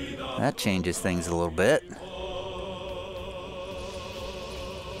 That changes things a little bit.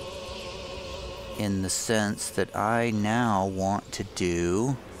 In the sense that I now want to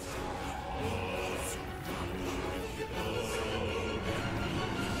do...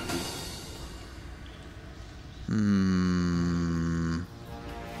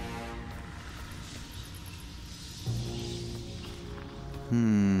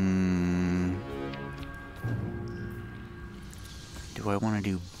 Do I want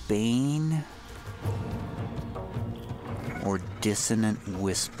to do Bane or Dissonant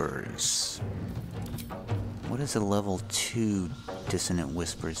Whispers? What does a level 2 Dissonant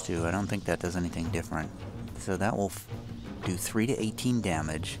Whispers do? I don't think that does anything different. So that will do 3 to 18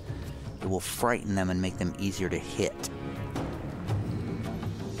 damage. It will frighten them and make them easier to hit.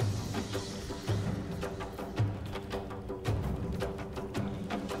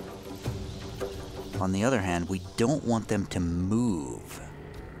 On the other hand, we don't want them to move.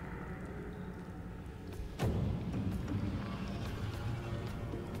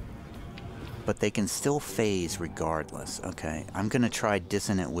 But they can still phase regardless. Okay, I'm gonna try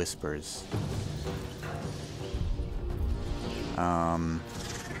Dissonant Whispers.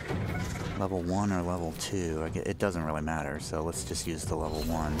 Level 1 or level 2? It doesn't really matter, so let's just use the level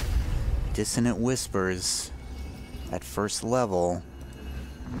 1. Dissonant Whispers at first level.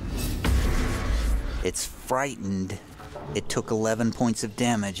 It's frightened. It took 11 points of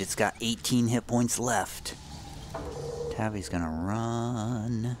damage. It's got 18 hit points left. Tavi's gonna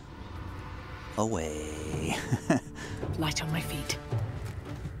run away. Light on my feet.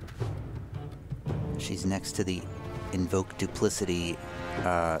 She's next to the Invoke Duplicity,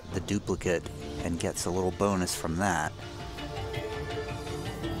 the duplicate, and gets a little bonus from that.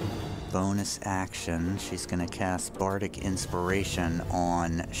 Bonus action, she's gonna cast Bardic Inspiration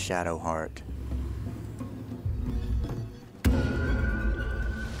on Shadowheart.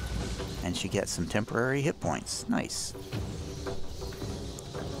 And she gets some temporary hit points. Nice.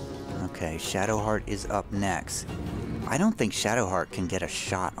 Okay, Shadowheart is up next. I don't think Shadowheart can get a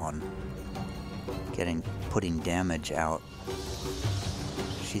shot on putting damage out.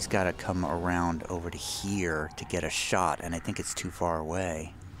 she's got to come around over to here to get a shot, and I think it's too far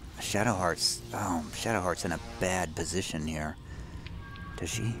away. Shadowheart's... Oh, Shadowheart's in a bad position here. Does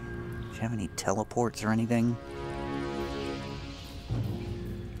she have any teleports or anything?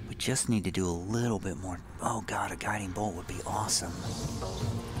 We just need to do a little bit more... Oh god, a guiding bolt would be awesome.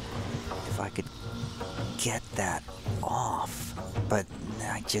 If I could get that off. But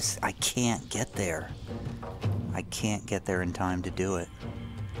I can't get there. I can't get there in time to do it.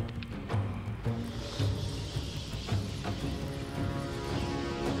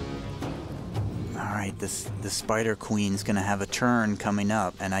 Alright, the Spider Queen's gonna have a turn coming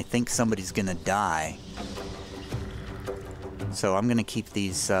up, and I think somebody's gonna die. So I'm gonna keep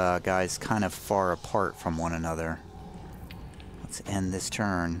these guys kind of far apart from one another. Let's end this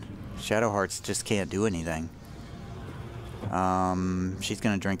turn. Shadowhearts just can't do anything. She's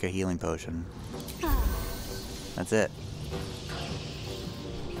gonna drink a healing potion. That's it.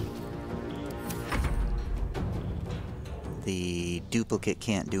 The duplicate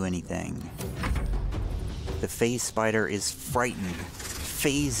can't do anything. The Phase Spider is frightened.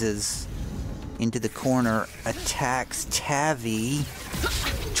 Phases into the corner, attacks Tavi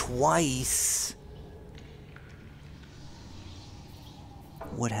twice.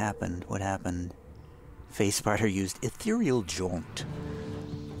 What happened? What happened? Phase Spider used Ethereal Jolt.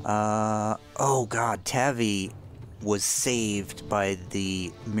 Oh god, Tavi was saved by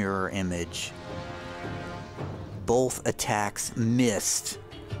the mirror image. Both attacks missed.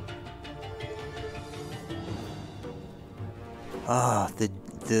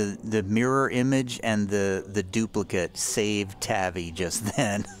 The mirror image and the duplicate saved Tavi just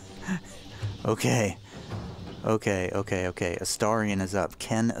then. Okay. Astarion is up.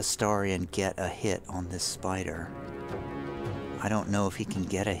 Can Astarion get a hit on this spider? I don't know if he can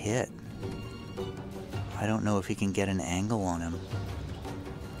get a hit. I don't know if he can get an angle on him.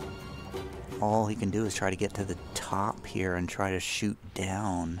 All he can do is try to get to the top here and try to shoot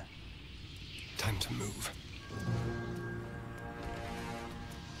down. Time to move.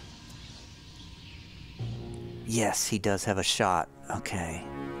 Yes, he does have a shot. Okay.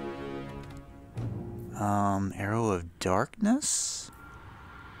 Arrow of Darkness?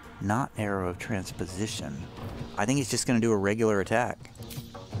 Not Arrow of Transposition. I think he's just going to do a regular attack.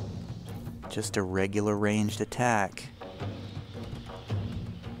 Just a regular ranged attack.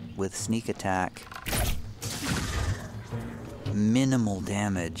 With sneak attack. Minimal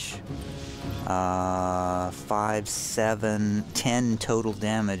damage. 5, 7, 10 total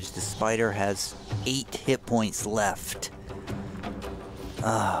damage. The spider has 8 hit points left.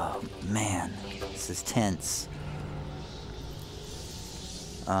 Oh, man. This is tense.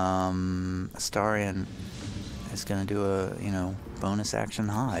 Astarion is going to do a, bonus action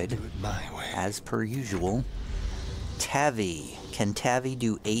hide. Do it my way. As per usual. Tavi. Can Tavi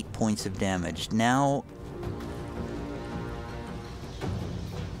do 8 points of damage? Now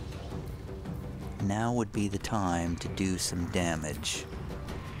would be the time to do some damage.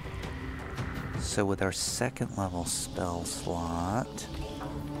 So with our second level spell slot,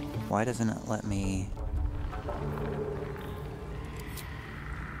 why doesn't it let me...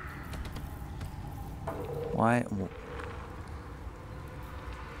 Why...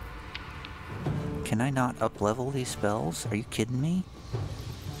 Can I not up-level these spells? Are you kidding me?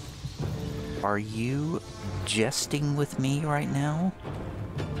 Are you jesting with me right now?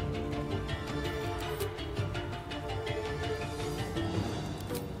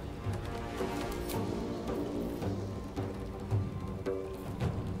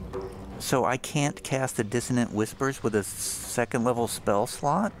 So I can't cast the Dissonant Whispers with a second level spell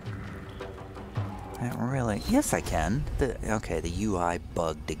slot? Really? Yes, I can. Okay, the UI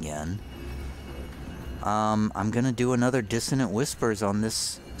bugged again. I'm gonna do another Dissonant Whispers on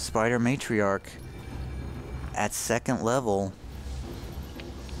this Spider Matriarch at second level.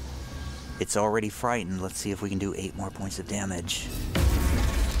 It's already frightened. Let's see if we can do 8 more points of damage.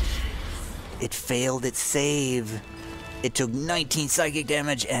 It failed its save. It took 19 psychic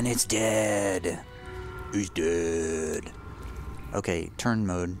damage and it's dead. It's dead. Okay, turn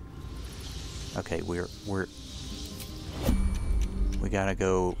mode. Okay, we gotta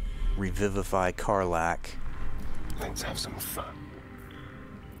go revivify Karlach. Let's have some fun.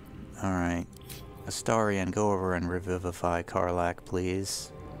 Alright. Astarion, go over and revivify Karlach,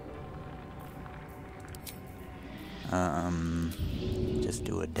 please. Just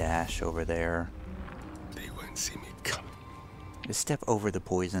do a dash over there. They won't see me coming. Just step over the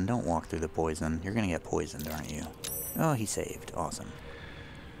poison. Don't walk through the poison. You're gonna get poisoned, aren't you? Oh, he saved. Awesome.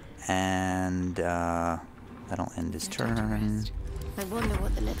 And, that'll end his turn. I wonder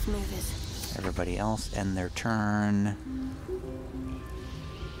what the next move is. Everybody else end their turn.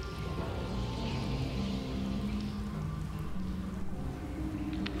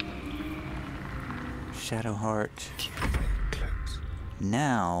 Shadow Heart. Keep your way close.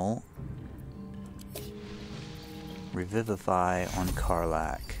 Now, Revivify on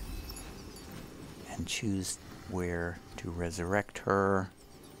Karlach. And choose where to resurrect her.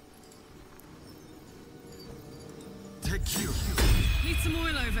 Take you. Need some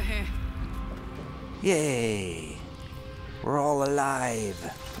oil over here. Yay! We're all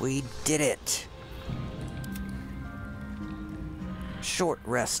alive. We did it. Short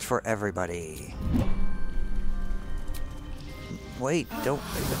rest for everybody. Wait, don't...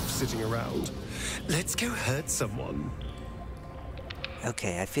 Enough sitting around. Let's go hurt someone.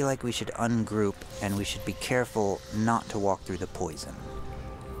 Okay, I feel like we should ungroup and we should be careful not to walk through the poison.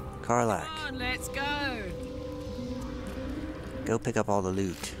 Karlach, Come on, let's go. go pick up all the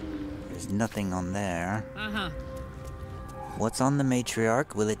loot. There's nothing on there. Uh-huh. What's on the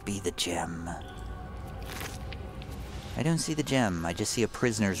matriarch? Will it be the gem? I don't see the gem, I just see a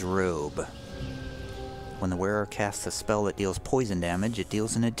prisoner's robe. When the wearer casts a spell that deals poison damage, it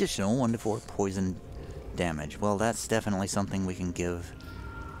deals an additional 1 to 4 poison damage. Well, that's definitely something we can give.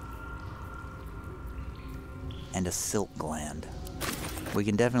 And a silk gland. We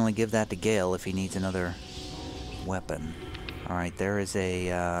can definitely give that to Gale if he needs another weapon. Alright, there's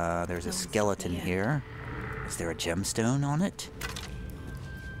a skeleton here. Is there a gemstone on it?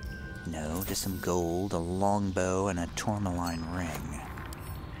 No, just some gold, a longbow, and a tourmaline ring.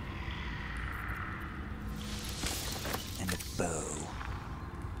 And a bow.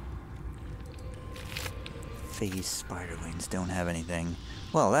 Phase Spider Wings don't have anything.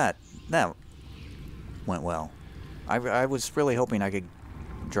 Well, that went well. I was really hoping I could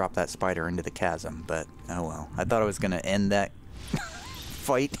drop that spider into the chasm, but oh well. I thought I was going to end that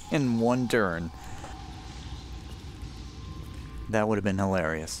fight in one turn. That would have been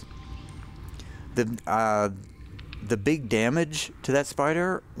hilarious. The big damage to that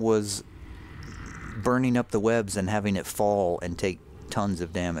spider was burning up the webs and having it fall and take tons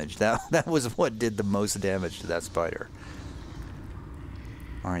of damage. That was what did the most damage to that spider.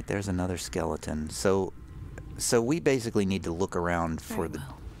 Alright, there's another skeleton. So we basically need to look around for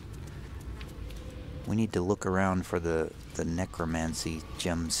we need to look around for the necromancy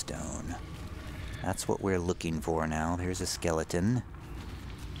gemstone. That's what we're looking for now. There's a skeleton.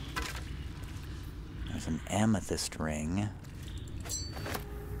 There's an amethyst ring.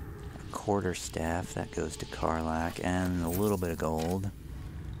 A quarterstaff, that goes to Karlach, and a little bit of gold.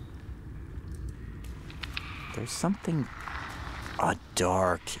 There's something... A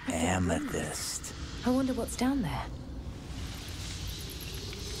dark amethyst. I wonder what's down there.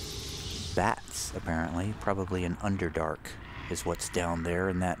 Bats, apparently. Probably an underdark is what's down there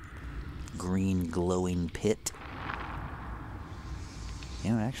in that green glowing pit.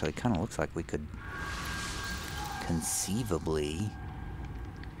 You know, it actually kind of looks like we could conceivably...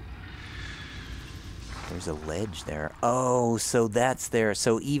 There's a ledge there. Oh, so that's there.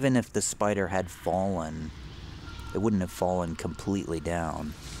 So even if the spider had fallen, it wouldn't have fallen completely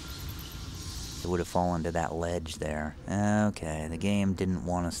down. It would have fallen to that ledge there. Okay, the game didn't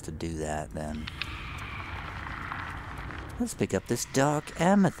want us to do that then. Let's pick up this dark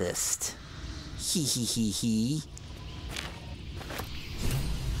amethyst. Hee hee hee hee.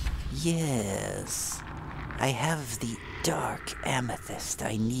 Yes, I have the dark amethyst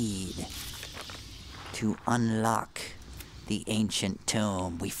I need to unlock the ancient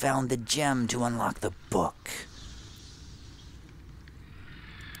tome. We found the gem to unlock the book.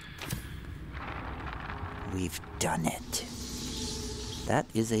 We've done it. That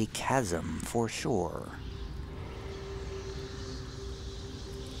is a chasm for sure.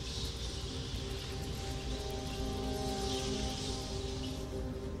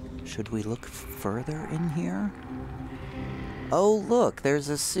 Should we look further in here? Oh, look, there's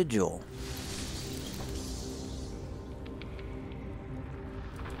a sigil.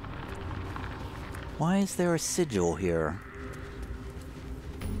 Why is there a sigil here?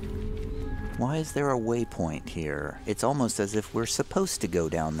 Why is there a waypoint here? It's almost as if we're supposed to go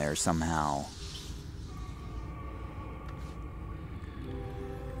down there somehow.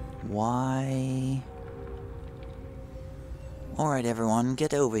 Why? Alright everyone,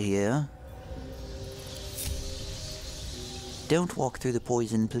 get over here. Don't walk through the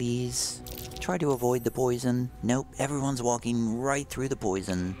poison, please. Try to avoid the poison. Nope, everyone's walking right through the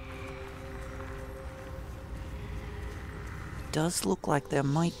poison. Does look like there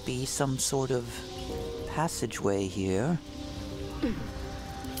might be some sort of passageway here.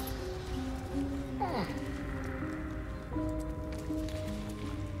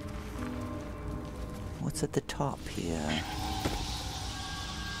 What's at the top here?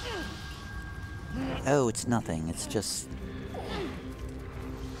 Oh, it's nothing. It's just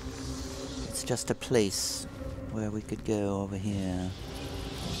just a place where we could go over here.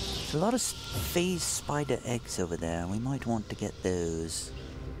 There's a lot of phase spider eggs over there. We might want to get those.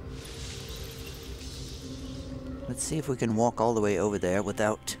 Let's see if we can walk all the way over there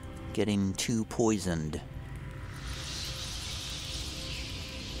without getting too poisoned.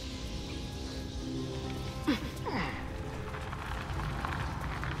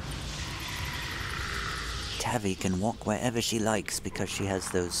 Tavi can walk wherever she likes because she has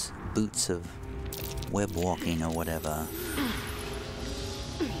those boots of web walking or whatever.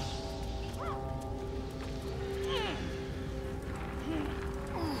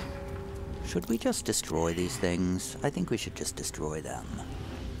 Should we just destroy these things? I think we should just destroy them.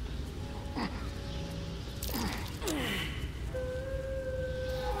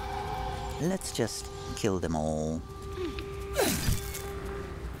 Let's just kill them all.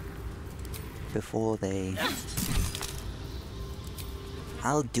 Before they...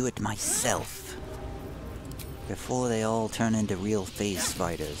 I'll do it myself. Before they all turn into real phase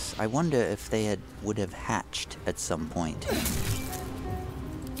spiders. I wonder if they would have hatched at some point.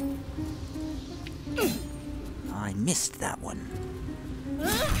 I missed that one.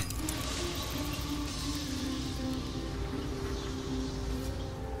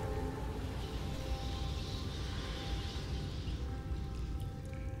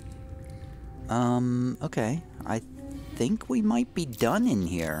 Okay. I think we might be done in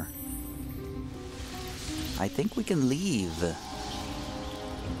here. I think we can leave.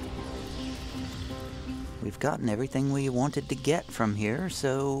 We've gotten everything we wanted to get from here,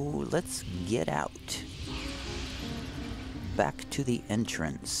 so let's get out. Back to the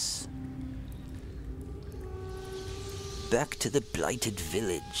entrance. Back to the blighted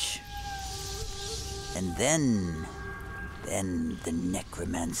village. And then the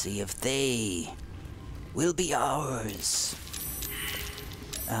Necromancy of Thay will be ours.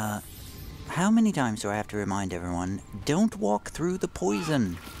 How many times do I have to remind everyone, don't walk through the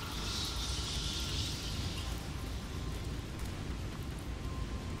poison?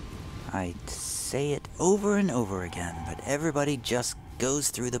 I say it over and over again, but everybody just goes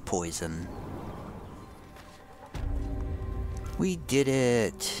through the poison. We did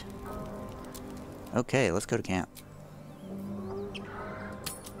it! Okay, let's go to camp.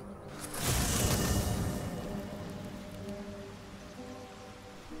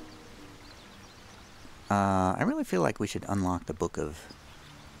 I really feel like we should unlock the book of...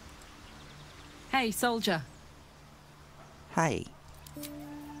 Hey, soldier. Hi.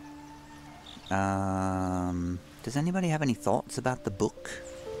 Does anybody have any thoughts about the book?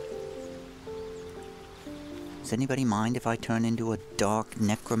 Does anybody mind if I turn into a dark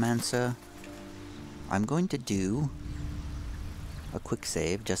necromancer? I'm going to do a quick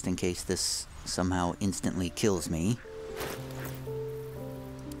save just in case this somehow instantly kills me.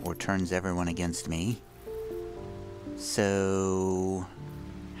 Or turns everyone against me. So,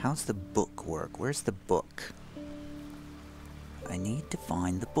 how's the book work? Where's the book? I need to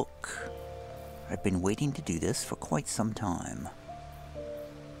find the book. I've been waiting to do this for quite some time.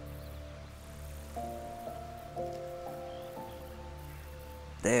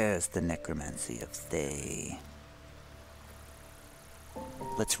 There's the Necromancy of Thay.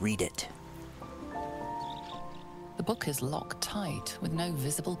 Let's read it. The book is locked tight with no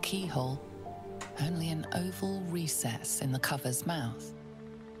visible keyhole. Only an oval recess in the cover's mouth.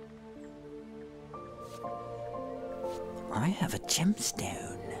 I have a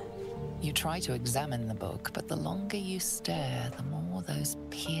gemstone. You try to examine the book, but the longer you stare, the more those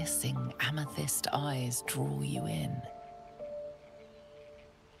piercing amethyst eyes draw you in.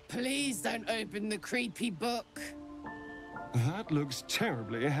 Please don't open the creepy book. That looks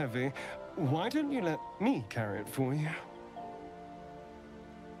terribly heavy. Why don't you let me carry it for you?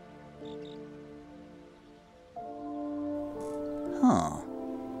 Huh.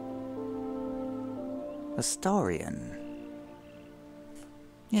 Astarion.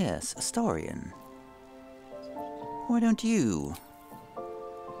 Yes, Astarion. Why don't you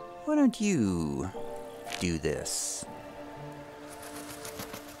do this?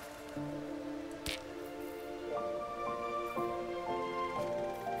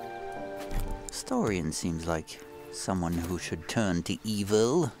 Astarion seems like someone who should turn to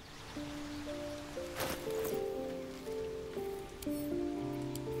evil.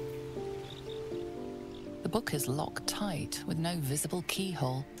 The book is locked tight with no visible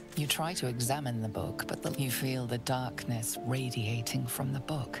keyhole. You try to examine the book, but you feel the darkness radiating from the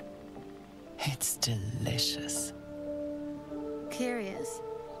book. It's delicious. Curious.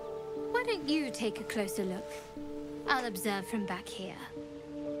 Why don't you take a closer look? I'll observe from back here.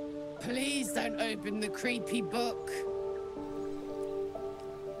 Please don't open the creepy book.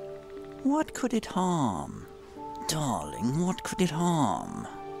 What could it harm? Darling, what could it harm?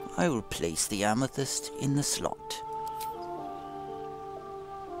 I will place the amethyst in the slot.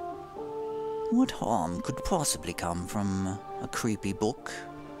 What harm could possibly come from a creepy book?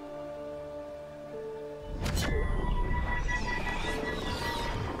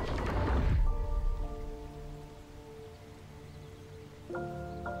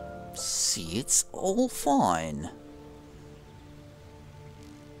 See, it's all fine.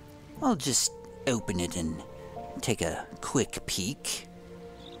 I'll just open it and take a quick peek.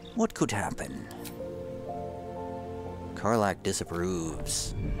 What could happen? Karlach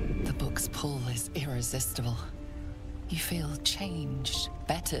disapproves. The book's pull is irresistible. You feel changed,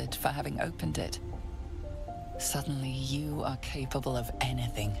 bettered for having opened it. Suddenly you are capable of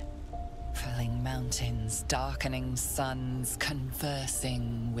anything. Felling mountains, darkening suns,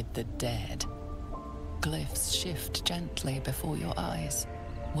 conversing with the dead. Glyphs shift gently before your eyes.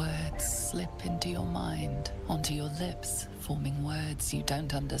 Words slip into your mind, onto your lips, forming words you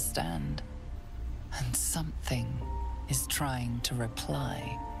don't understand. And something is trying to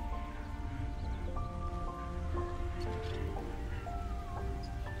reply.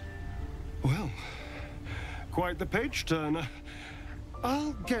 Well, quite the page turner.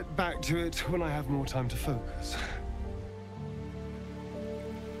 I'll get back to it when I have more time to focus.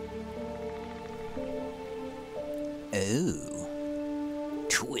 Oh.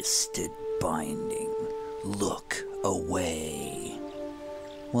 Twisted binding. Look away.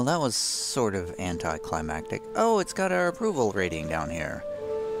 Well, that was sort of anticlimactic. Oh, it's got our approval rating down here.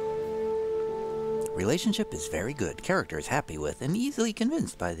 Relationship is very good. Character is happy with and easily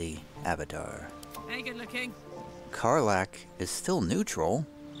convinced by the avatar. Hey, good looking. Karlach is still neutral.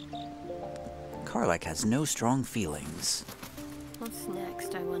 Karlach has no strong feelings. What's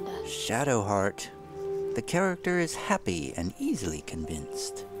next, I wonder? Shadowheart. The character is happy and easily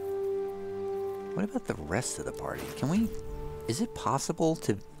convinced. What about the rest of the party? Can we... Is it possible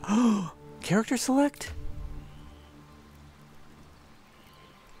to... Character select?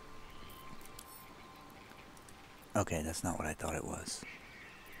 Okay, that's not what I thought it was.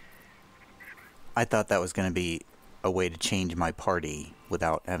 I thought that was going to be a way to change my party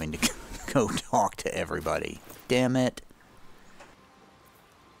without having to go talk to everybody. Damn it.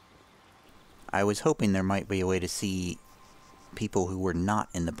 I was hoping there might be a way to see people who were not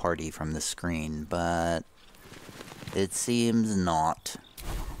in the party from the screen, but it seems not.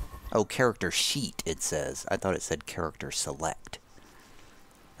 Oh, character sheet, it says. I thought it said character select.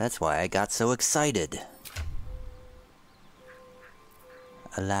 That's why I got so excited.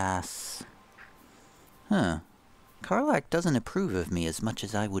 Alas. Huh. Karlach doesn't approve of me as much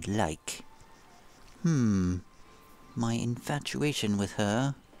as I would like. My infatuation with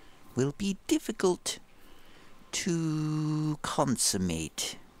her will be difficult to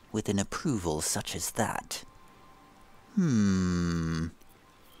consummate with an approval such as that.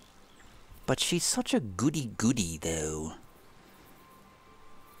 But she's such a goody-goody, though.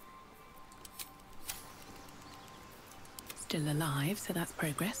 Still alive, so that's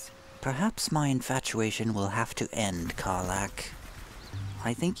progress. Perhaps my infatuation will have to end, Karlach.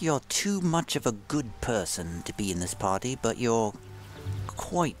 I think you're too much of a good person to be in this party, but you're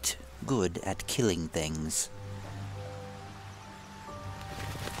quite good at killing things.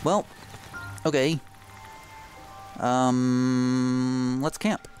 Well, okay. Let's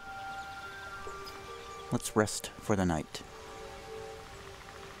camp. Let's rest for the night.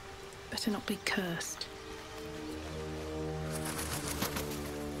 Better not be cursed.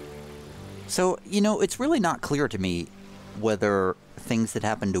 So, you know, it's really not clear to me whether things that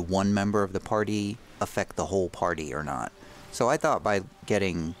happen to one member of the party affect the whole party or not. So I thought by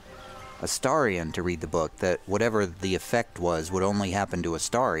getting Astarion to read the book that whatever the effect was would only happen to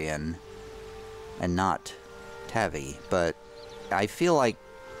Astarion and not Tavi. But I feel like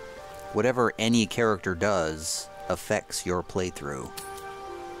whatever any character does affects your playthrough.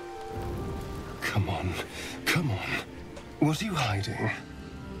 Come on. Come on. What are you hiding?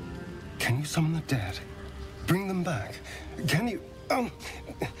 Can you summon the dead? Bring them back? Can you...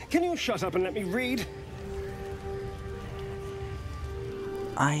 can you shut up and let me read?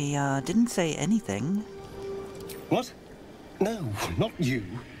 I, didn't say anything. What? No, not you.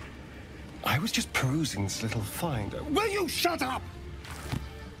 I was just perusing this little find. Will you shut up?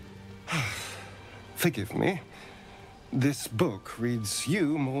 Forgive me. This book reads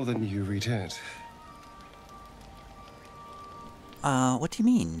you more than you read it. What do you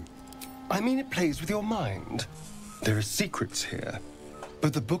mean? I mean, it plays with your mind. There are secrets here,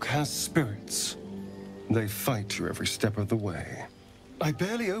 but the book has spirits. They fight you every step of the way. I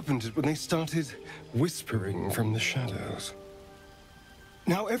barely opened it when they started whispering from the shadows.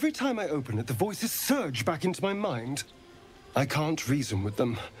 Now, every time I open it, the voices surge back into my mind. I can't reason with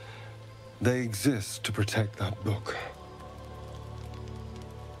them. They exist to protect that book.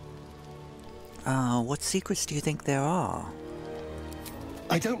 What secrets do you think there are?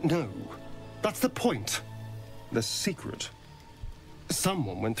 I don't know. That's the point. The secret.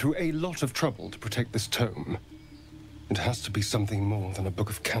 Someone went through a lot of trouble to protect this tome. It has to be something more than a book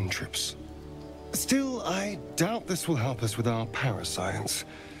of cantrips. Still, I doubt this will help us with our parascience.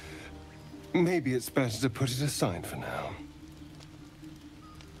 Maybe it's better to put it aside for now.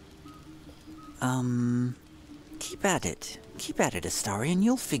 Keep at it. Keep at it, Astarion.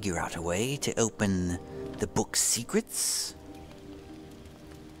 You'll figure out a way to open the book's secrets.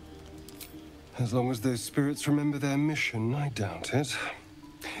 As long as those spirits remember their mission, I doubt it.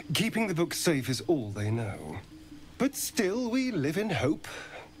 Keeping the book safe is all they know. But still, we live in hope,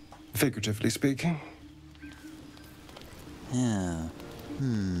 figuratively speaking. Yeah.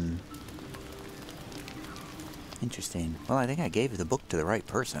 Interesting. Well, I think I gave the book to the right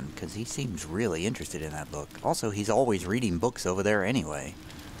person, because he seems really interested in that book. Also, he's always reading books over there anyway.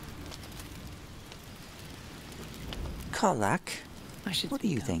 Karlach, what do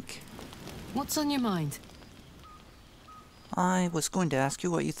you think? What's on your mind? I was going to ask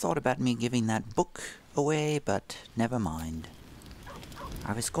you what you thought about me giving that book away, but never mind.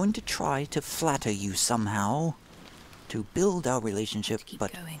 I was going to try to flatter you somehow, to build our relationship,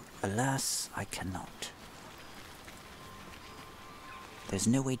 but alas, I cannot. There's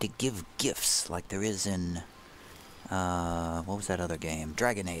no way to give gifts like there is in, what was that other game?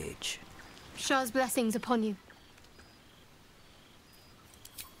 Dragon Age. Shah's blessings upon you.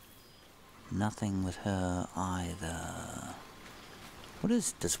 Nothing with her either.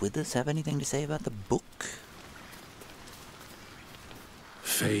 Does Withers have anything to say about the book?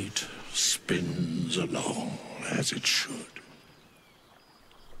 Fate spins along as it should.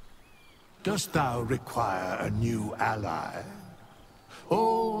 Dost thou require a new ally?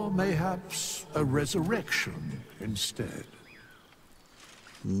 Or mayhaps a resurrection instead?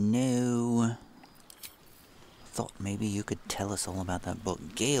 No. Thought maybe you could tell us all about that book.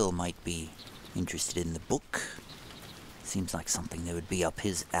 Gale might be interested in the book. Seems like something that would be up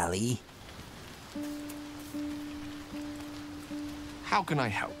his alley. How can I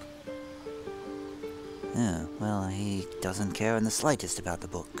help? Oh, well, he doesn't care in the slightest about the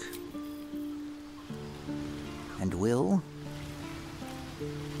book. And Will?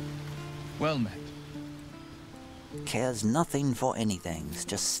 Well met. Cares nothing for anything. He's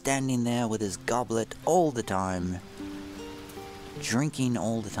just standing there with his goblet all the time. Drinking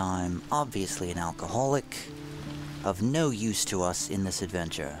all the time. Obviously an alcoholic. Of no use to us in this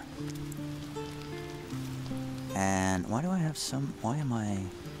adventure. And why do I have some... Why am I...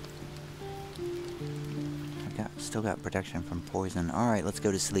 Still got protection from poison. Alright, let's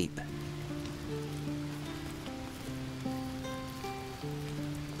go to sleep.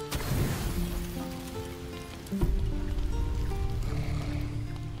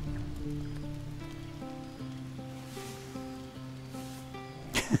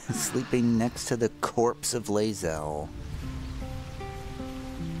 Sleeping next to the corpse of Lae'zel.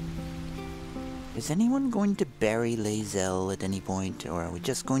 Is anyone going to bury Lae'zel at any point, or are we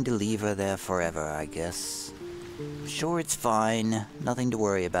just going to leave her there forever, I guess? Sure, it's fine. Nothing to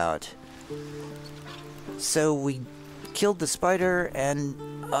worry about. So we killed the spider, and...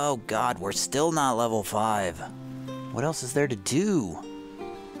 oh god, we're still not level 5. What else is there to do?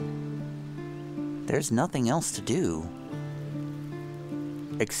 There's nothing else to do.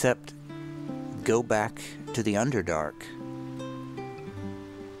 Except go back to the Underdark.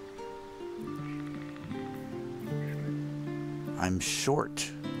 I'm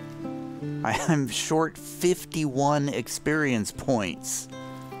short. I'm short 51 experience points.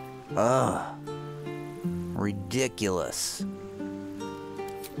 Ugh. Ridiculous.